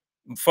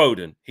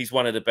 Foden, he's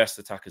one of the best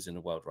attackers in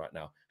the world right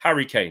now.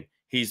 Harry Kane,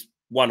 he's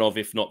one of,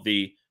 if not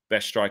the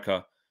best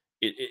striker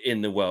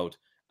in the world.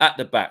 At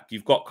the back,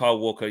 you've got Kyle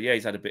Walker. Yeah,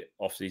 he's had a bit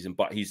off season,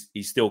 but he's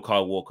still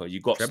Kyle Walker.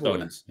 You've got treble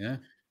Stones, winner. Yeah,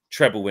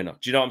 treble winner.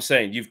 Do you know what I'm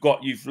saying? You've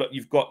got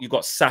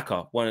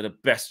Saka, one of the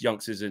best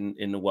youngsters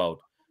in the world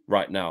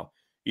right now.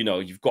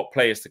 You've got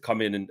players to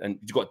come in, and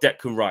you've got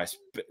Declan Rice,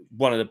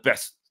 one of the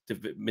best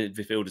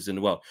midfielders in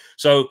the world.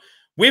 So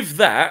with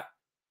that,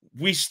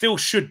 we still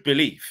should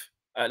believe.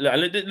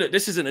 Look,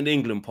 this isn't an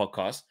England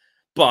podcast,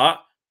 but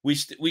you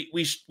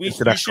should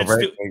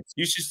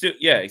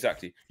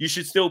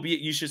still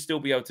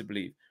be able to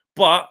believe.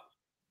 But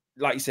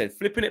like you said,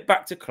 flipping it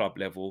back to club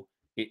level,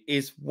 it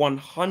is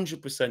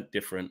 100%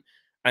 different.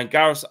 And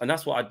Gareth, and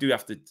that's what I do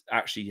have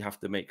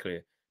to make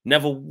clear.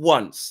 Never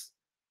once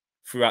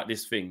throughout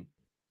this thing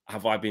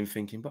have I been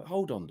thinking, but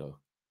hold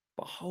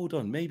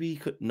on, maybe he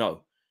could.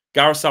 No,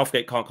 Gareth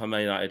Southgate can't come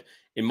Man United,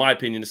 in my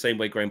opinion, the same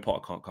way Graham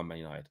Potter can't come Man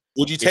United.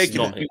 Would you take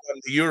him in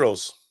the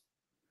Euros?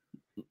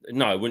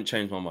 No, it wouldn't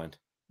change my mind.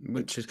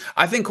 Which is,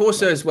 I think,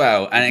 also as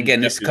well. And again,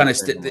 this kind of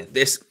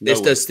this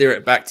does steer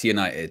it back to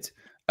United.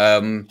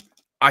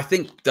 I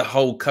think the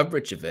whole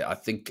coverage of it, I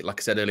think,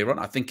 like I said earlier on,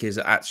 I think is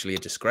actually a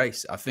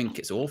disgrace. I think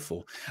it's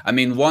awful. I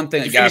mean, one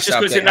thing that Gareth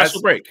Southgate has,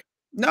 national break.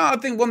 No, I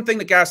think one thing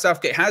that Gareth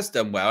Southgate has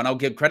done well, and I'll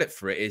give credit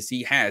for it, is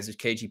he has, as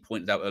KG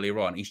pointed out earlier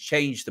on, he's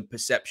changed the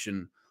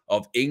perception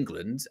of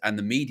England and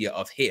the media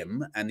of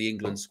him and the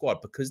England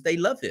squad because they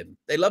love him.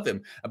 They love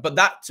him. But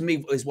that to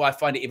me is why I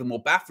find it even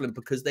more baffling,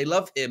 because they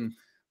love him,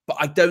 but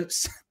I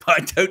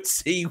don't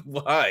see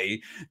why,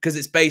 because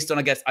it's based on,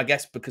 I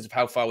guess because of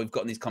how far we've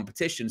gotten these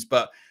competitions,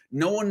 but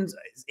no one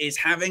is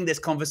having this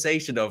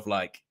conversation of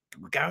like,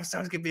 Gareth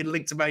Southgate being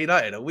linked to Man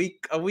United. Are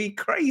we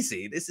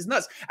crazy? This is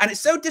nuts. And it's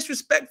so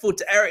disrespectful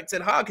to Erik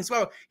ten Hag as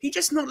well. He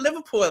just knocked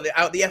Liverpool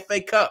out the FA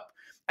Cup.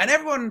 And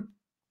everyone,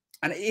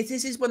 and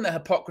this is when the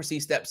hypocrisy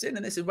steps in,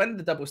 and this is when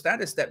the double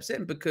standard steps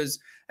in, because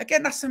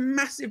again, that's a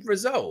massive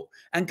result.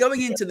 And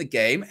going into the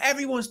game,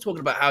 everyone's talking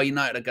about how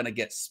United are going to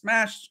get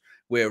smashed.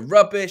 We're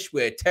rubbish.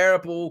 We're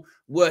terrible.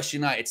 Worst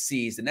United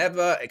season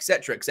ever,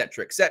 etc.,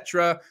 etc.,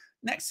 etc.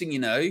 Next thing you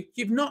know,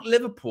 you've knocked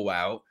Liverpool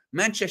out.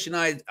 Manchester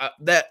United,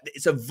 they're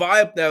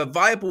a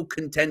viable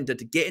contender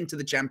to get into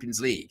the Champions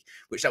League,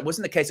 which that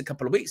wasn't the case a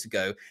couple of weeks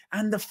ago.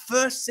 And the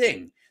first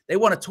thing they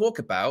want to talk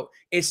about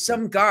is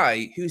some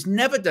guy who's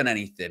never done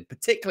anything,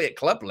 particularly at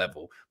club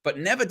level, but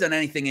never done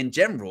anything in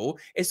general,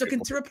 is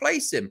looking to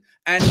replace him.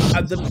 And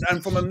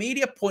from a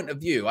media point of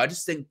view, I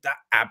just think that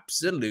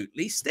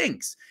absolutely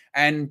stinks.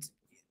 And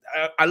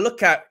I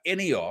look at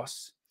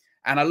Ineos,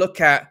 and I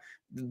look at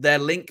their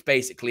link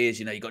basically is,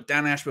 you know, you got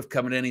Dan Ashworth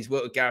coming in. He's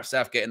worked with Gareth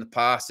Southgate in the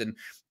past, and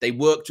they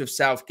worked with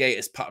Southgate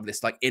as part of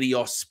this like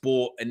Ineos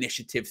sport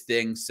initiative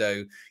thing.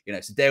 So, you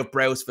know, so Dale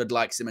Brailsford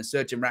likes him and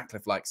Sir Jim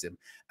Ratcliffe likes him.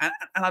 And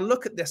I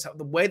look at this,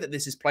 the way that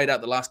this has played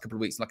out the last couple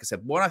of weeks. Like I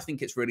said, one, I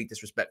think it's really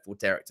disrespectful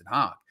to Erik ten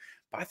Hag.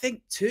 But I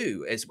think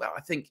two, as well,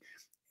 I think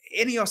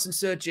Ineos and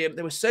Sir Jim,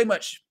 there was so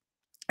much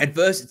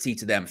adversity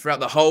to them throughout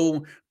the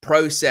whole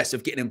process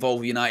of getting involved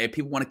with United.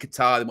 People wanted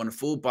Qatar, they wanted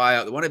full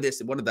buyout, they wanted this,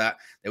 they wanted that.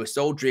 They were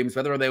sold dreams,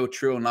 whether they were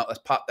true or not,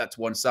 let's put that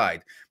to one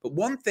side. But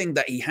one thing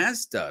that he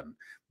has done,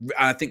 and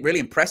I think really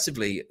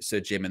impressively, Sir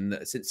Jim, and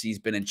since he's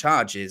been in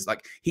charge, is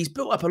like he's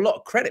built up a lot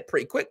of credit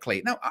pretty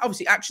quickly. Now,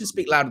 obviously, actions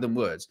speak louder than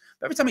words.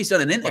 But every time he's done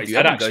an interview,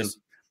 everyone goes,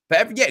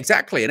 yeah,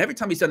 exactly. And every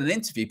time he's done an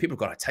interview, people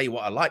go, I tell you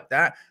what, I like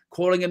that.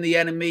 Calling him the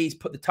enemy. He's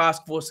put the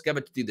task force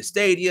together to do the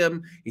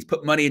stadium. He's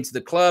put money into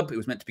the club. It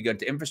was meant to be going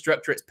to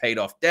infrastructure. It's paid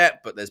off debt,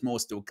 but there's more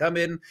still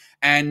coming.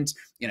 And,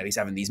 you know, he's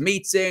having these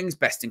meetings,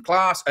 best in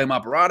class,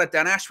 Omar Barada,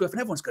 Dan Ashworth, and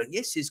everyone's going,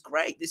 yes, this is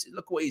great.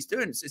 Look what he's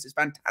doing. This is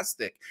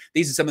fantastic.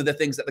 These are some of the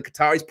things that the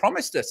Qataris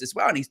promised us as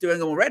well, and he's doing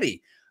them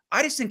already.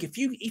 I just think if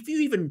you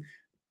even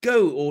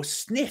go or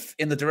sniff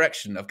in the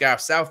direction of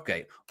Gareth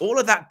Southgate, all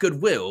of that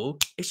goodwill,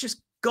 it's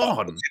just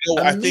gone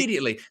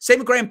immediately. Same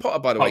with Graham Potter,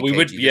 by the way. We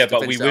would,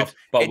 but we would have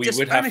to.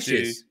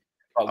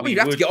 But we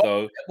would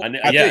though,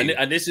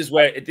 and this is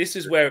where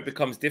it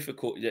becomes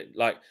difficult.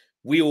 Like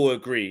we all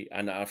agree,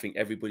 and I think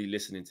everybody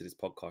listening to this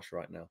podcast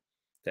right now,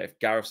 that if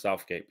Gareth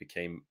Southgate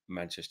became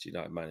Manchester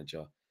United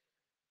manager,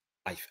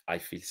 I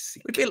feel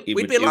sick.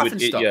 We'd be a laughing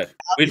stock. Yeah,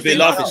 we'd be a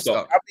laughing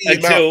stock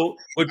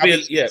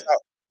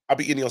I'll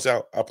be Ineos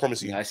out. I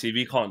promise you. I see.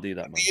 We can't do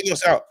that, man.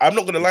 Ineos out. I'm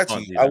not going to lie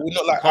to you. I will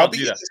not lie. I'll be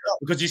Ineos out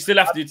because you still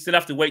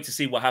have to wait to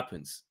see what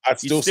happens. I'd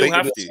still say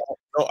have to.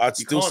 No, I'd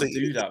still say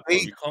do that. Bro.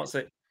 You can't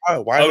say.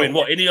 Oh, why Owen,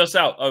 what? Ineos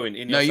out. Owen,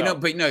 Ineos no, you know,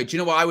 out. but no. Do you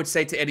know what I would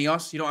say to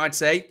Ineos? You know what I'd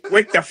say?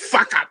 Wake the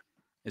fuck up.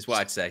 Is what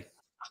I'd say.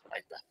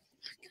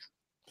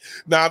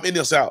 No, I'm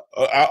Ineos out.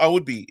 I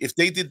would be if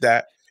they did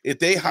that. If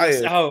they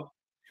hired. Say, all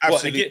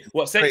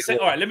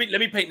right, let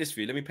me paint this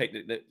for you. Let me paint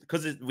it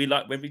because we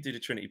like when we do the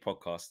Trinity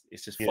podcast,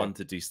 it's just fun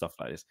to do stuff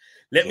like this.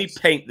 Let me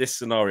paint this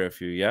scenario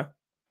for you, yeah?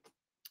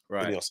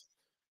 Right.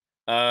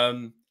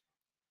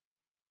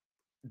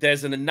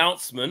 There's an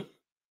announcement,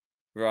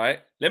 right?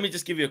 Let me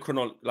just give you a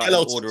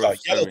chronological order of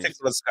yellow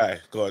ticker on sky.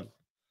 Go on.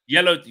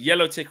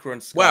 Yellow ticker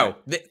on sky.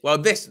 Well,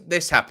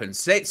 this happens.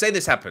 Say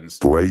this happens.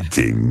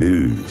 Breaking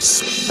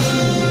news.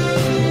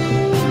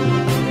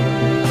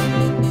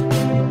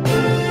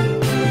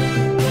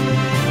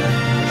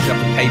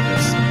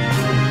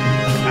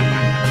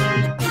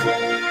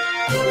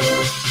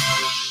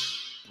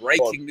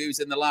 Breaking news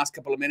in the last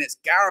couple of minutes.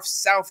 Gareth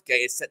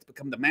Southgate is set to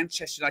become the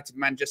Manchester United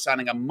manager,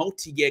 signing a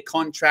multi-year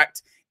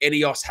contract.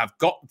 Ineos have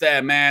got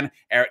their man.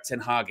 Erik ten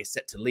Hag is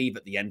set to leave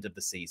at the end of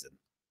the season.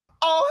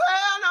 Oh,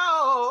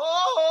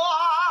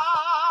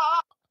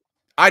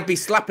 no. I'd be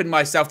slapping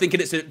myself, thinking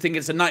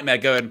it's a nightmare,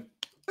 going,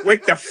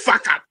 wake the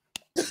fuck up.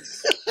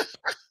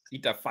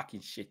 Eat that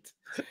fucking shit.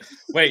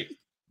 Wait.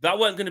 That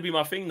weren't going to be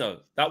my thing, though.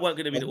 That weren't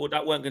going to be it.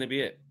 That weren't going to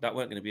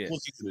be it.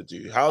 What's he going to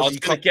do? I was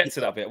going to get to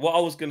that bit. What I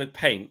was going to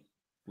paint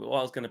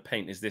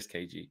is this,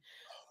 KG.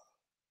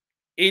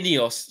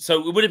 Ineos.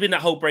 So it would have been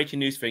that whole breaking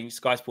news thing,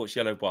 Sky Sports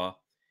Yellow Bar.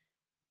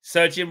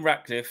 Sir Jim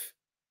Ratcliffe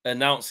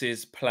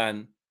announces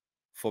plan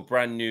for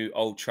brand new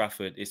Old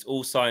Trafford. It's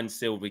all signed,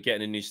 sealed. We're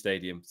getting a new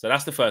stadium. So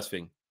that's the first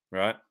thing,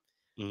 right?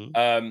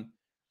 Mm-hmm.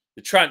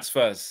 The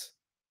transfers.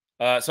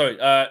 Dan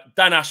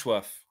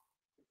Ashworth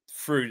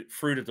through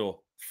the door.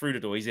 Through the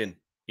door, he's in.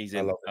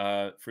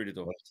 Through the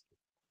door.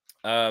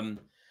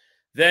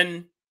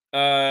 Then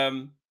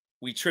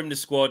we trim the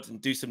squad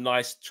and do some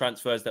nice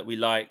transfers that we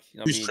like. You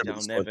know what I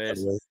mean? Down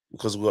Neves.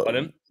 Because we've got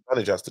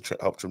manager has to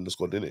help trim the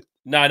squad, didn't it?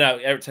 No,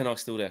 Eric Ten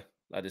Hag's still there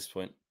at this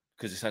point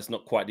because it's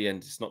not quite the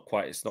end. It's not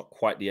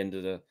quite the end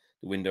of the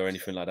window or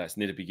anything like that. It's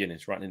near the beginning.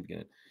 It's right in the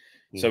beginning.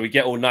 So we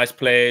get all nice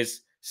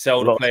players,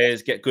 sell the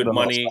players, get good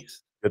money.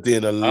 You're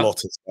doing a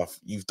lot of stuff.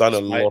 You've done a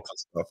lot of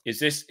stuff. Is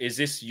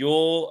this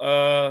your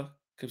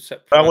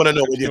concept? I want to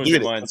know when you're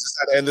doing it. It's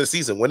at the end of the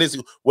season. When is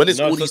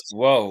all these?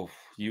 Whoa,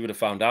 you would have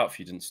found out if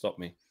you didn't stop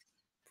me.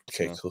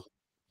 Okay, cool.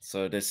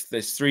 So there's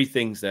 3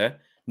 things there.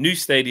 New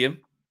stadium,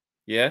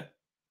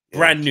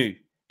 brand new.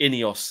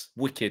 Ineos,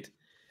 wicked.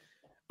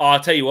 Oh, I'll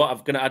tell you what,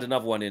 I'm gonna add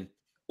another one in.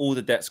 All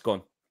the debt's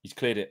gone. He's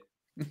cleared it.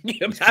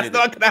 That's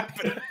not gonna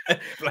happen.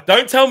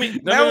 Don't tell me.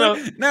 No.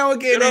 Now we're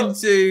getting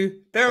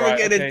into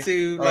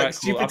like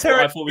stupid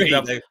territory. I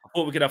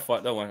thought we could have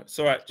fun. Don't worry. It's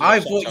all right. I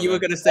thought you were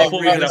gonna say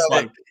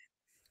realistic.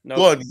 No,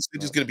 go on.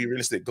 You're just gonna be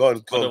realistic. Go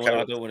on.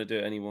 I don't want to do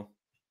it anymore.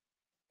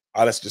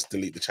 Let's just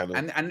delete the channel.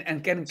 And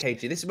again,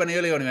 KG, this is when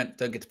early on we went,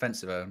 don't get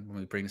defensive, Owen, when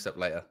we bring this up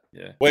later.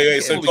 Yeah.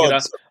 Wait. So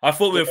I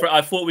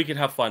thought we could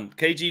have fun.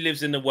 KG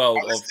lives in the world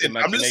of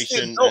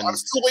imagination. I'm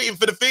still waiting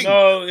for the thing.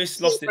 No, it's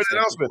lost its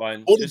announcement.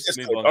 Fine. Just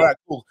move on. All right,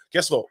 cool.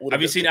 Guess what?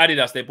 Have you seen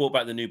Adidas? They brought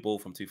back the new ball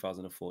from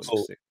 2004.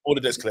 Cool. All the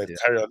debt's cleared.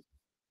 Carry on.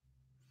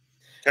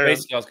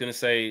 Basically, I was going to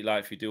say,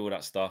 like, if you do all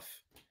that stuff,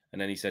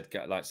 and then he said,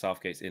 like,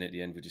 Southgate's in at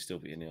the end, would you still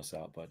be Ineos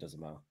out? But it doesn't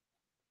matter.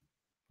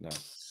 No.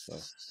 So.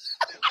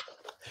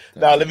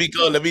 Now let me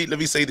go. Let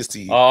me say this to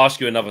you. I'll ask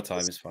you another time.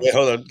 It's fine. Wait,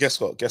 hold on. Guess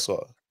what?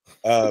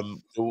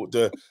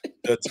 The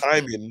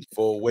timing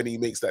for when he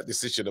makes that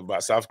decision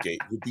about Southgate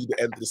would be the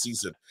end of the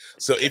season.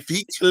 So if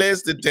he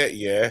clears the debt,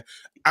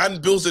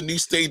 and builds a new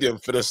stadium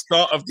for the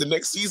start of the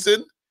next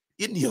season,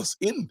 Ineos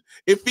in.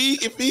 If he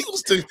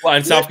was to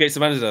and Southgate's the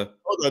manager.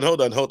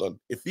 Hold on.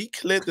 If he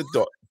cleared the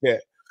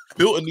debt,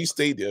 built a new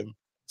stadium,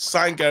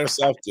 signed Gareth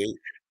Southgate,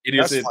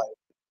 Ineos in.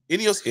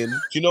 Ineos in. Do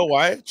you know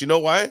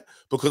why?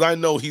 Because I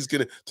know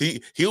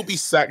he'll be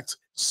sacked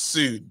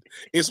soon.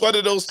 It's one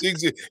of those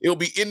things. It'll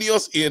be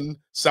Ineos in,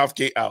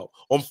 Southgate out.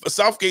 On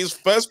Southgate's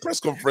first press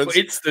conference,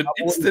 instant.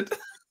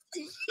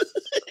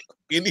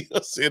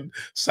 Ineos in,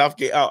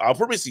 Southgate out. I'll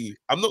promise you.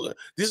 I'm not.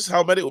 This is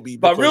how bad it will be.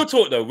 But real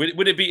talk though,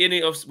 would it be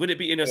Ineos? Would it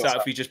be Ineos out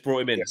if he just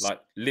brought him in? Yes.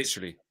 Like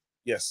literally.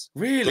 Yes.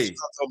 Really? You can't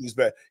tell me he's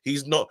better.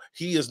 He's not.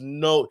 He is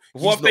no.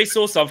 What if they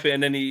saw something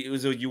and then it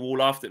was you all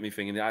laughed at me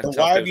thinking that?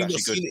 Why have you not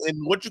seen it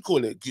in what do you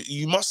call it?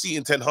 You must see it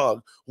in Ten Hag.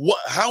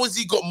 How has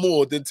he got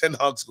more than Ten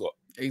Hag's got?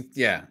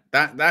 Yeah,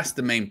 that's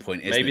the main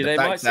point. Isn't Maybe it? they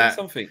might see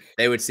something.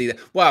 They would see that.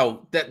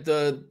 Well,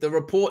 the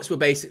reports were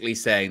basically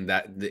saying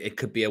that it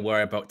could be a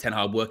worry about Ten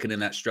Hag working in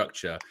that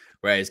structure,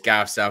 whereas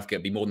Gareth Southgate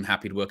would be more than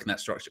happy to work in that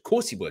structure. Of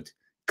course he would.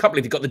 Can't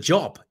believe he got the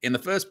job in the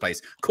first place.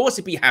 Of course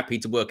he'd be happy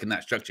to work in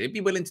that structure. He'd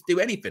be willing to do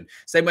anything.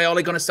 Same way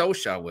Ole Gunnar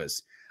Solskjaer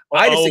was.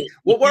 I just think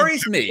what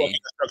worries me.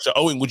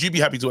 Owen, would you be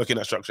happy to work in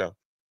that structure?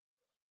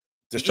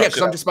 Yeah,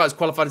 because I'm just about as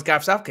qualified as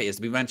Gareth Southgate is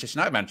to be Manchester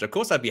United manager. Of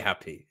course, I'd be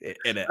happy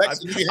in it.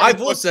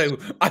 I've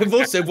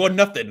also won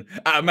nothing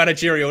at a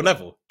managerial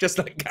level, just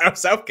like Gareth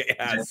Southgate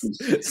has.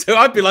 So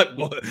I'd be like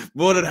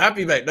more than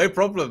happy, mate. No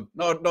problem.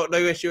 No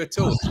issue at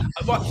all.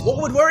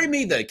 What would worry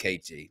me though,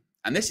 KG,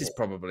 and this is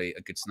probably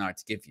a good scenario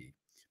to give you,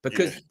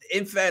 because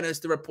in fairness,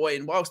 the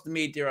reporting, whilst the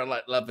media are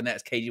like loving it,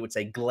 as KG would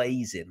say,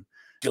 glazing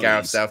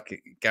Gareth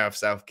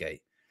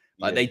Southgate.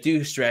 Like they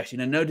do stress,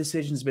 no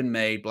decision's been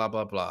made, blah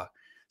blah blah.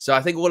 So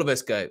I think all of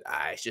us go,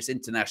 it's just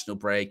international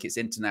break. It's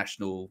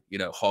international,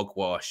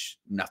 hogwash.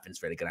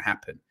 Nothing's really going to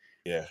happen.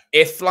 Yeah.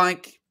 If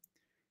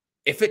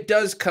it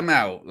does come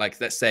out, like,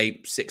 let's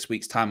say 6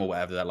 weeks time or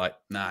whatever, they're like,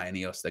 nah,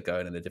 Ineos, they're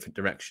going in a different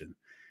direction.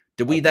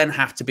 Do we then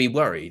have to be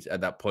worried at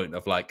that point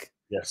of like,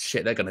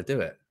 shit, they're going to do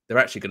it. They're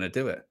actually going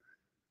to do it.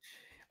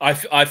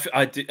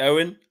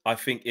 Owen, I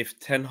think if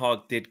Ten Hag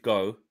did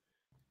go,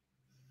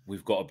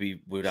 we've got to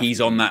be. He's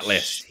on that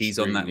list. He's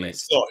on that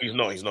list. He's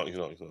not.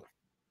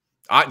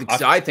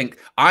 I think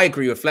I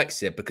agree with Flex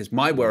here, because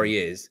my worry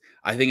is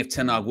I think if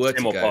Ten Hag were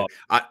to go,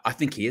 I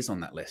think he is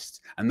on that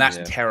list, and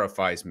that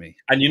terrifies me.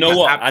 And you know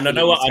what? And I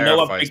know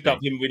I picked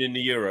up him winning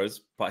the Euros,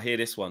 but hear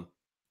this one.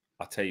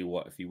 I'll tell you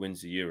what: if he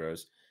wins the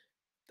Euros,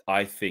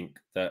 I think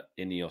that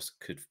Ineos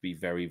could be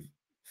very.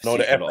 No,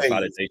 the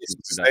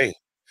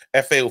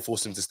FA will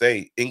force him to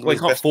stay. England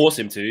can't force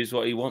him to. Is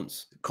what he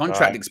wants.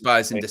 Contract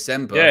expires in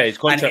December. Yeah, his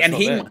contract.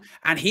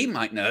 And he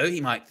might know.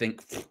 He might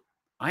think,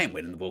 I ain't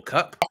winning the World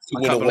Cup. I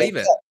can't believe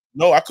it.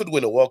 No, I could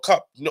win a World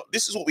Cup. No,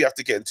 this is what we have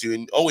to get into.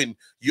 And Owen,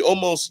 you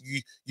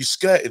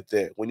skirted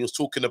there when you was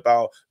talking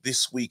about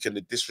this week and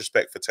the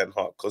disrespect for Ten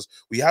Hag, because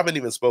we haven't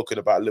even spoken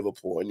about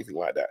Liverpool or anything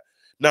like that.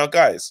 Now,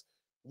 guys,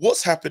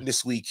 what's happened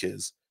this week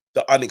is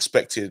the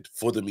unexpected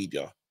for the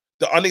media.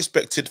 The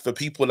unexpected for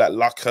people like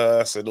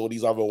Luckhurst and all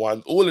these other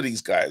ones, all of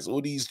these guys,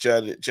 all these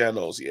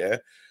journals, they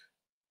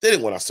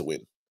didn't want us to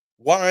win.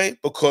 Why?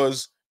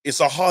 Because it's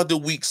a harder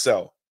week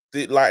sell.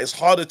 It's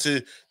harder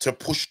to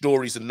push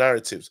stories and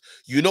narratives.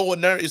 You know what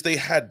narratives they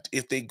had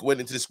if they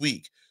went into this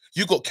week?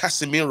 You got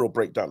Casemiro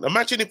breakdown.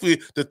 Imagine if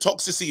the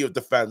toxicity of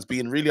the fans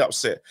being really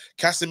upset.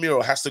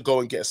 Casemiro has to go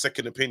and get a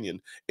second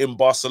opinion in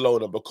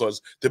Barcelona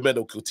because the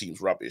medical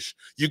team's rubbish.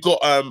 You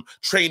got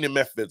training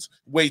methods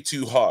way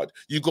too hard.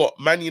 You got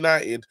Man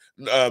United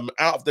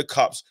out of the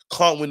cups,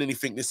 can't win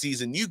anything this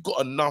season. You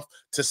got enough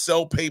to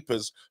sell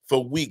papers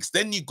for weeks.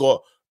 Then you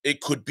got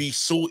it could be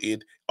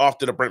sorted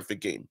after the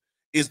Brentford game.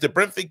 Is the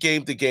Brentford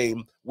game the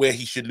game where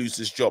he should lose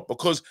his job?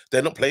 Because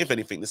they're not playing for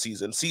anything this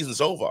season. Season's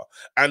over.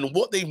 And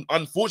what they've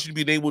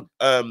unfortunately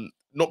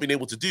not been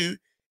able to do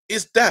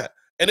is that.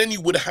 And then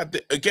you would have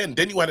had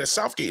then you had a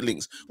Southgate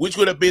links, which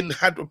would have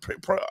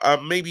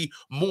maybe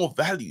more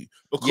value.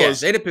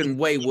 Because they'd have been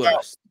way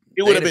worse.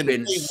 It would have been way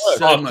worse.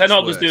 Ten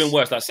Hag was doing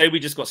worse. Like, say we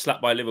just got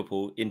slapped by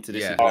Liverpool into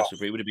this international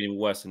break, it would have been even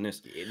worse than this.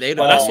 But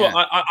that's what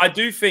I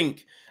do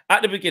think.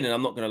 At the beginning,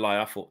 I'm not going to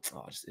lie, I thought,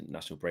 just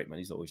international break, man.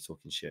 He's always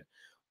talking shit.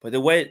 But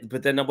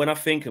then when I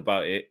think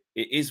about it,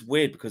 it is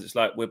weird because it's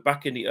like we're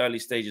back in the early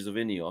stages of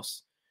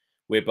Ineos.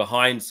 We're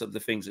behind some of the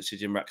things that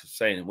Shijin Rax is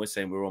saying, and we're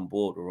saying we're on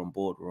board, we're on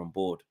board, we're on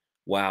board.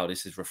 Wow,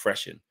 this is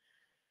refreshing.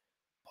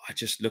 But I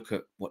just look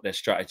at what their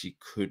strategy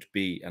could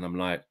be, and I'm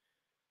like,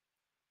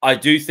 I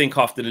do think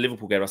after the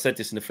Liverpool game, I said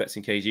this in the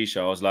Flexing KG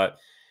show, I was like,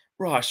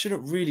 bro, I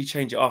shouldn't really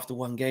change it after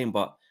one game,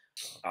 but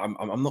I'm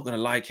not going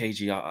to lie,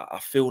 KG. I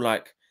feel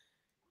like,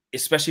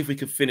 especially if we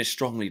could finish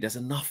strongly, there's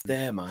enough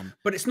there, man.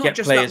 But it's not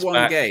just that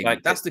one game.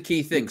 Like, that's the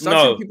key thing. So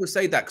I've seen people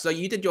say that because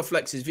you did your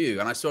Flex's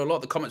view, and I saw a lot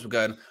of the comments were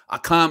going, I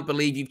can't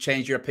believe you've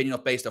changed your opinion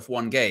based off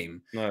one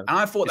game. No. And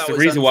I thought that was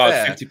the reason why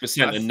I was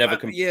 50% and never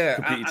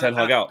completely Ten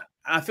Hag out.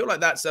 I feel like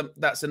that's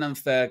an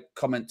unfair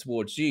comment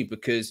towards you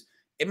because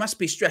it must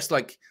be stressed.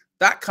 Like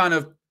that kind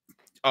of,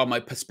 my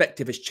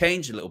perspective has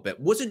changed a little bit.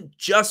 Wasn't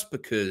just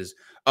because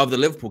of the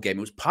Liverpool game.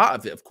 It was part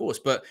of it, of course,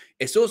 but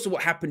it's also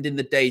what happened in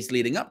the days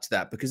leading up to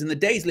that, because in the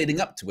days leading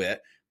up to it,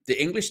 the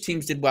English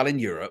teams did well in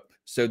Europe.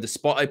 So the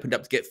spot opened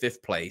up to get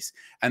 5th place.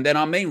 And then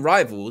our main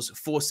rivals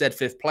for said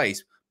 5th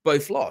place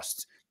both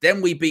lost. Then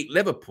we beat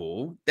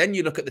Liverpool. Then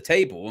you look at the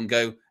table and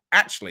go,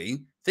 actually,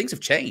 things have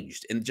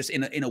changed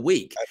in a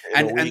week.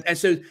 And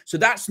so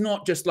that's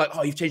not just like,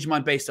 you've changed your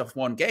mind based off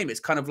one game. It's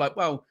kind of like,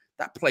 well,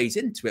 that plays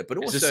into it, but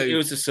also it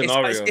was a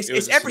scenario.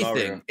 It's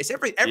everything. It's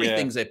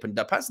everything's opened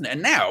up, hasn't it?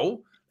 And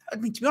now, I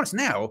mean, to be honest,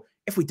 now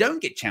if we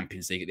don't get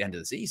Champions League at the end of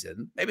the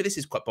season, maybe this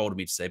is quite bold of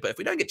me to say, but if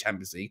we don't get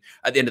Champions League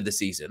at the end of the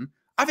season,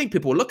 I think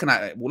people will look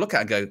at it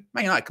and go,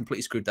 Man United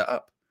completely screwed that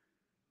up.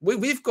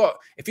 We've got,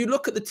 if you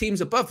look at the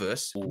teams above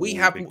us, we've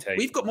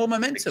got more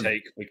momentum.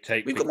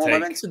 We've got more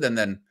momentum than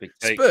them.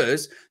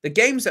 Spurs, the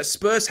games that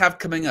Spurs have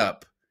coming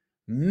up,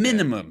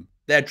 minimum,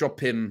 they're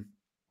dropping,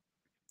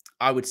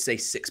 I would say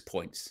 6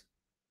 points.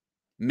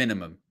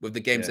 Minimum with the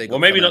games they got. Well,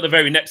 maybe not the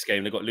very next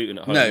game. They got Luton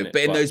at home. No,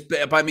 but in those,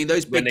 but I mean,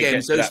 those big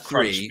games, those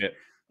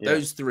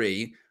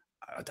three,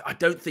 I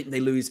don't think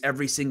they lose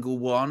every single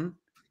one.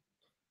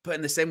 But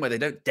in the same way, they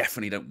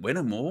definitely don't win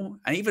them all.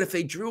 And even if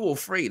they drew all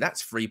 3,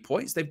 that's 3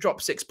 points. They've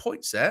dropped 6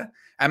 points there.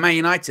 And Man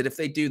United, if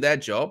they do their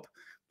job,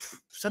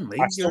 suddenly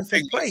you're in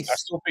 5th place. I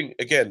still think,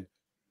 again,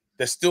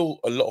 there's still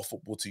a lot of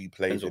football to be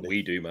played. That's what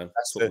we do, man.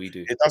 That's what we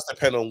do. It does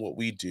depend on what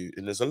we do.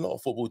 And there's a lot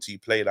of football to be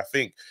played. I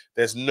think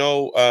there's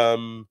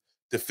no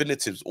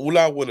definitives. All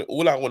I want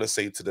to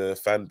say to the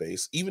fan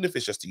base, even if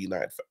it's just a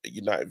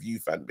United View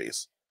fan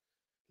base,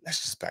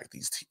 let's just back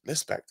these teams.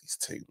 Let's back these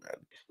two,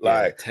 man.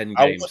 Like 10 games.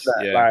 I want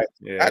that,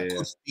 that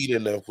good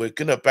feeling of we're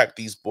gonna back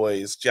these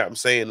boys. Do you know what I'm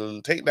saying?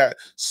 And take that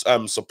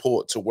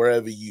support to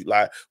wherever you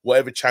like,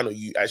 whatever channel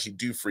you actually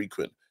do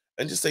frequent,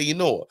 and just say, you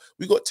know what,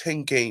 we got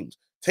 10 games.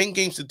 10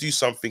 games to do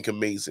something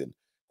amazing.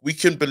 We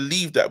can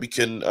believe that we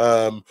can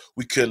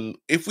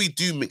if we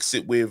do mix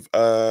it with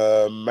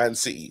Man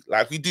City,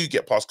 like we do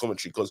get past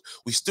Coventry, because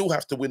we still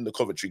have to win the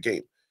Coventry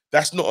game.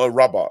 That's not a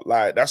rubber.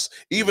 Like that's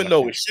even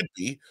though it should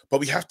be, but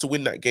we have to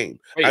win that game.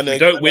 Wait, and if you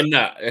don't win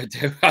that,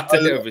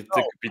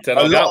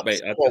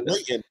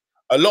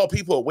 a lot of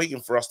people are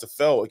waiting for us to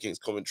fail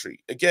against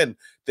Coventry. Again,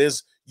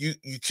 you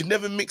can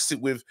never mix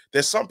it with.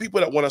 There's some people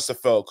that want us to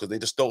fail because they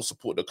just don't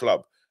support the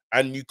club.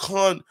 And you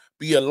can't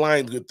be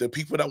aligned with the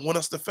people that want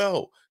us to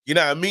fail. You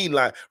know what I mean?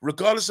 Like,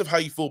 regardless of how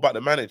you feel about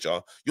the manager,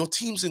 your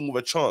team's in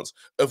with a chance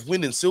of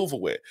winning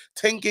silverware.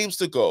 10 games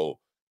to go.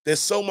 There's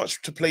so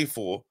much to play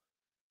for.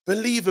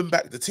 Believe and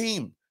back the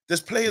team. There's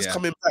players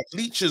coming back.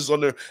 Leeches on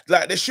the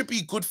there should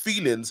be good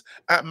feelings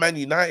at Man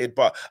United,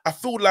 but I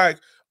feel like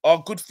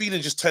our good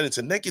feelings just turn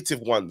into negative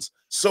ones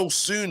so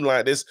soon.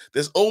 Like there's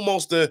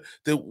almost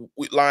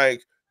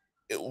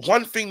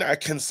one thing that I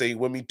can say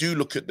when we do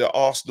look at the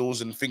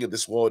Arsenals and thing of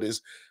this world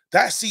is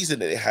that season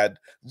that they had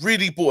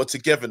really brought a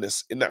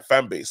togetherness in that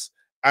fan base.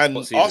 And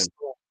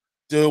Arsenal,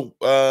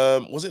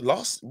 was it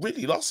last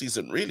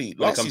season? Really,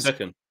 last season.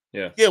 Second.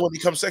 Yeah, when he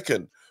comes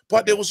second.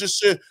 But there was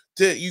just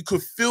you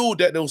could feel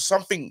that there was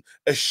something,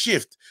 a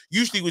shift.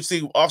 Usually we'd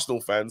see with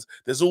Arsenal fans,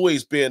 there's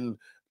always been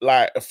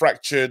like a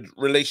fractured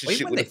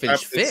relationship. Well, even when they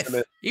finished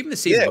 5th, even the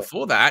season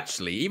before that,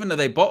 actually, even though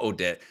they bottled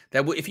it,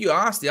 if you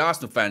ask the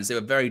Arsenal fans, they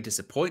were very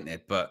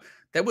disappointed. But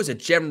there was a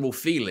general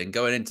feeling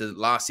going into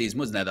last season,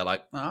 wasn't there? They're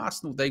like, oh,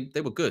 Arsenal,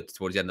 they were good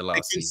towards the end of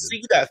last season.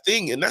 See that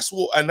thing, and that's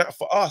what, and that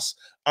for us,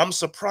 I'm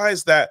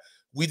surprised that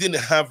we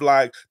didn't have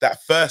like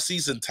that first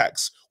season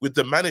tax with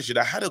the manager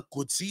that had a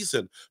good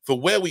season for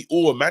where we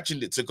all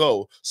imagined it to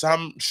go. So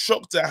I'm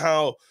shocked at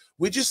how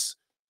we're just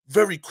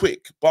very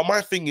quick. But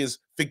my thing is,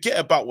 forget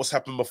about what's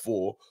happened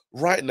before.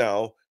 Right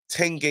now,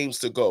 10 games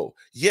to go.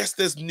 Yes,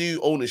 there's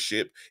new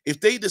ownership. If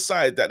they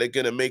decide that they're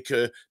gonna make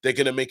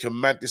a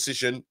mad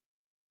decision,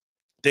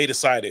 they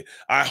decide it.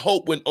 I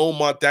hope when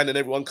Omar, Dan, and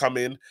everyone come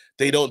in,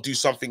 they don't do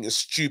something as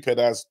stupid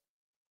as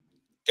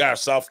Gareth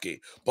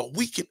Southgate. But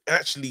we can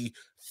actually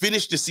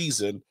finish the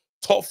season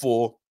top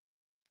 4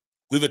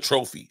 with a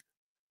trophy.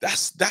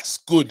 That's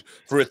good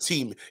for a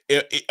team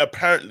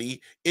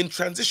apparently in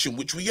transition,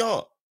 which we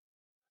are.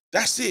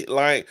 That's it.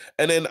 Like,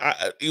 and then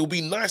it'll be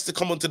nice to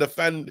come onto the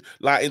fan,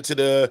 like into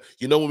the,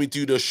 you know, when we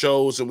do the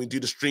shows and we do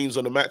the streams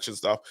on the match and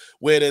stuff,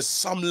 where there's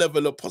some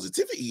level of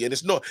positivity. And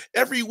it's not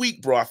every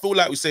week, bro. I feel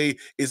like we say,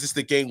 is this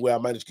the game where our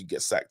manager could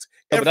get sacked?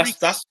 No, but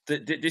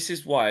this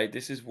is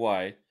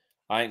why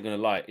I ain't gonna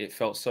lie, it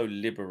felt so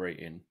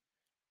liberating.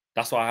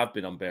 That's why I have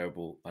been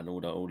unbearable and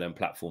all them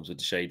platforms with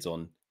the shades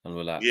on and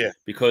all that. Yeah.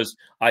 Because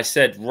I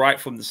said right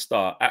from the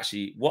start,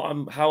 actually,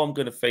 how I'm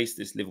gonna face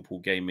this Liverpool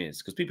game is,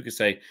 because people could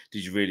say,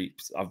 did you really?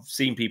 I've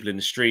seen people in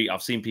the street,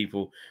 I've seen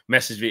people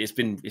message me, it's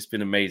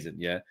been amazing,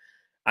 yeah.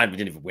 And we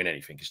didn't even win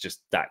anything, it's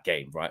just that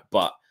game, right?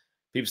 But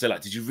people say,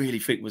 like, did you really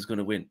think we was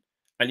gonna win?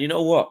 And you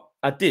know what?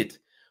 I did.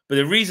 But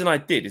the reason I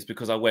did is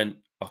because I went,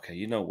 okay,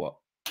 you know what?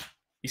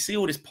 You see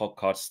all this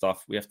podcast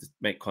stuff. We have to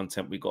make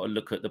content. We got to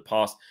look at the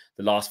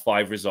last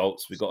 5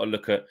 results. We got to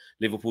look at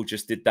Liverpool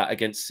just did that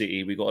against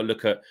City. We got to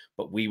look at,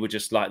 but we were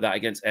just like that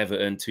against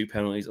Everton. 2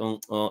 penalties.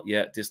 Oh,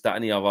 yeah, this, that,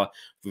 and the other.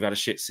 We've had a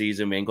shit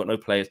season. We ain't got no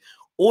players.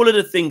 All of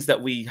the things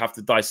that we have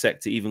to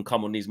dissect to even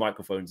come on these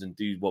microphones and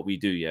do what we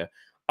do. Yeah,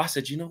 I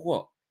said, you know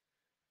what?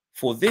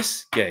 For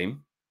this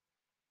game,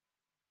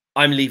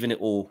 I'm leaving it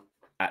all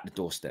at the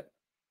doorstep,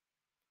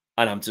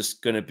 and I'm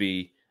just gonna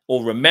be.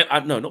 Or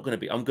remember, no, not going to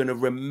be. I'm going to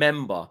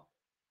remember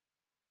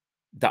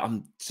that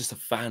I'm just a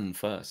fan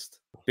first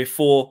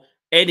before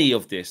any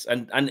of this.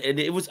 And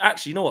it was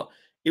actually, you know what?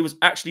 It was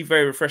actually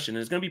very refreshing. And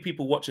there's going to be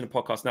people watching the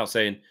podcast now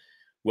saying,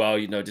 well,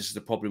 you know, this is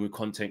the problem with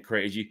content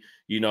creators.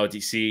 You know,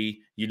 DC,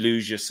 you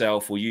lose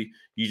yourself, or you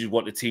just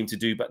want the team to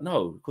do bad.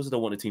 No, because I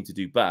don't want the team to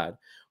do bad.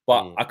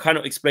 But I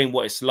cannot explain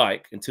what it's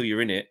like until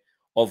you're in it,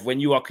 of when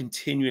you are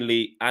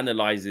continually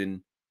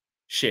analyzing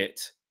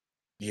shit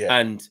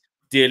and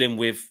dealing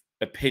with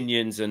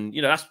opinions, and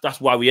you know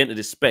that's why we enter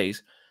this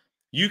space.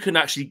 You can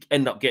actually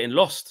end up getting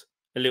lost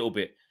a little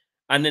bit,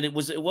 and then it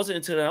wasn't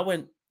until I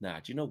went, nah,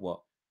 do you know what?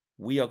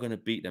 We are going to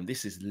beat them.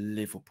 This is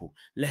Liverpool.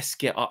 Let's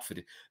get up for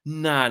this.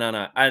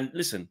 Nah. And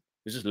listen, it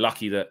was just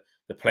lucky that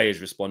the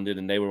players responded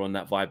and they were on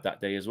that vibe that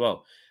day as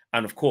well.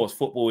 And of course,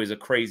 football is a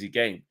crazy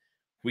game.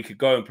 We could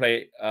go and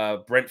play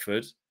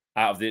Brentford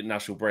out of the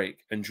international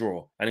break and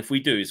draw, and if we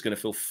do, it's going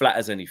to feel flat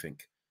as anything,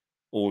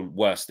 or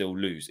worse, still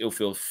lose. It'll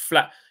feel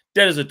flat.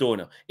 Dead as a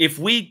doornail. If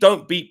we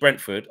don't beat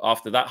Brentford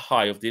after that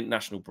high of the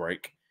international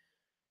break,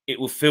 it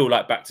will feel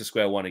like back to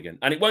square one again.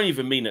 And it won't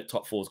even mean that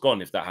top 4's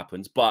gone if that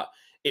happens, but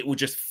it will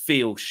just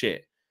feel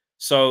shit.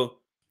 So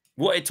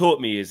what it taught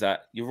me is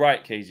that, you're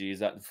right, KG, is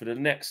that for the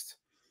next,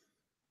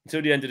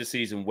 until the end of the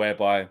season,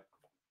 whereby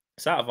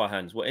it's out of our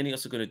hands, what any of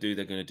us are going to do,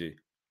 they're going to do.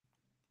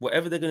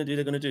 Whatever they're going to do,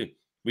 they're going to do.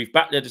 We've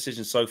backed their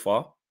decisions so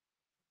far.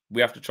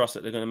 We have to trust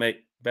that they're going to make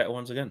better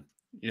ones again.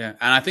 Yeah,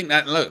 and I think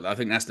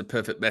that's the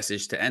perfect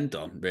message to end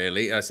on,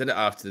 really. I said it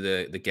after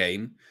the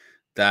game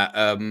that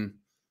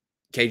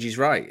KG's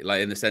right,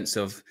 like in the sense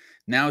of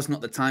now is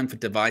not the time for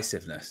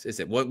divisiveness, is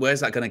it?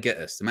 Where's that going to get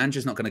us? The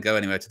manager's not going to go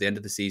anywhere to the end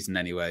of the season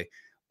anyway.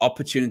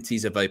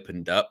 Opportunities have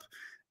opened up,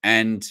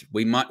 and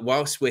we might,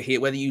 whilst we're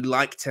here, whether you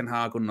like Ten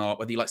Hag or not,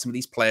 whether you like some of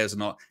these players or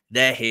not,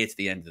 they're here to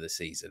the end of the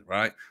season,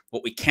 right?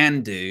 What we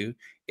can do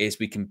is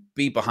we can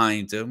be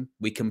behind them,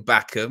 we can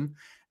back them,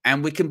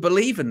 and we can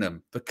believe in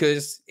them,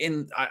 because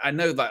I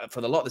know that for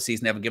a lot of the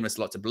season, they haven't given us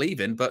a lot to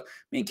believe in, but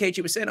me and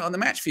KG were saying it on the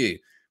match view.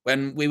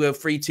 When we were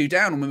 3-2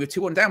 down, and when we were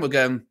 2-1 down, we're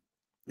going,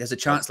 there's a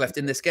chance left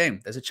in this game.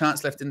 There's a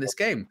chance left in this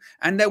game.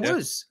 And there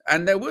was.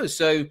 And there was.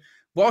 So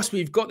whilst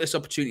we've got this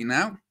opportunity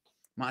now,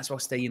 might as well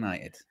stay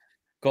united.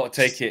 Got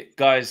to take it.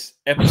 Guys,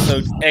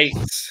 episode 8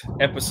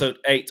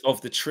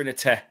 of the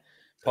Trinity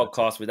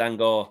podcast with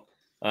Angor.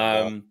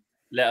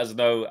 Let us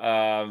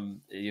know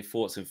your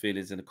thoughts and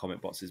feelings in the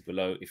comment boxes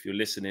below. If you're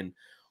listening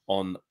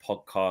on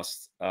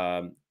podcast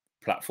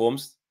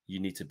platforms,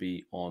 you need to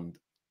be on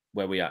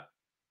where we at?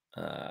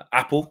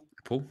 Apple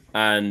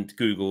and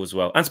Google as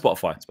well, and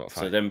Spotify.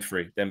 So them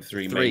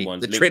three main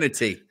ones. The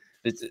Trinity.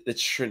 The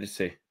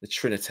Trinity.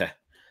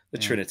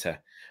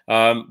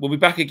 We'll be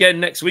back again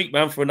next week,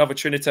 man, for another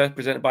Trinity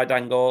presented by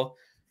Dangor.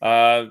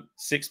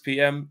 6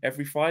 p.m.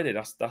 every Friday.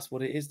 That's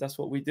what it is. That's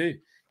what we do.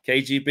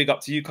 KG, big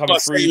up to you coming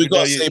through.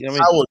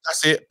 Powered.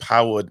 That's it.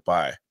 Powered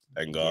by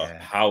Dangor. Yeah.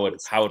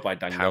 Powered by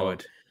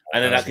Dangor.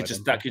 And then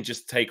that can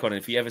just take on it.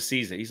 If he ever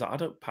sees it, he's like, I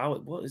don't power.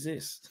 What is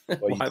this?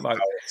 What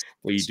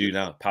you do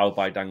now? Powered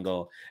by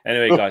Dango.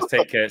 Anyway, guys,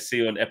 take care. See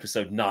you on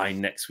episode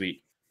 9 next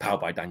week. Powered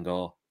by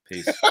Dango.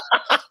 Peace.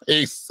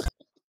 Peace.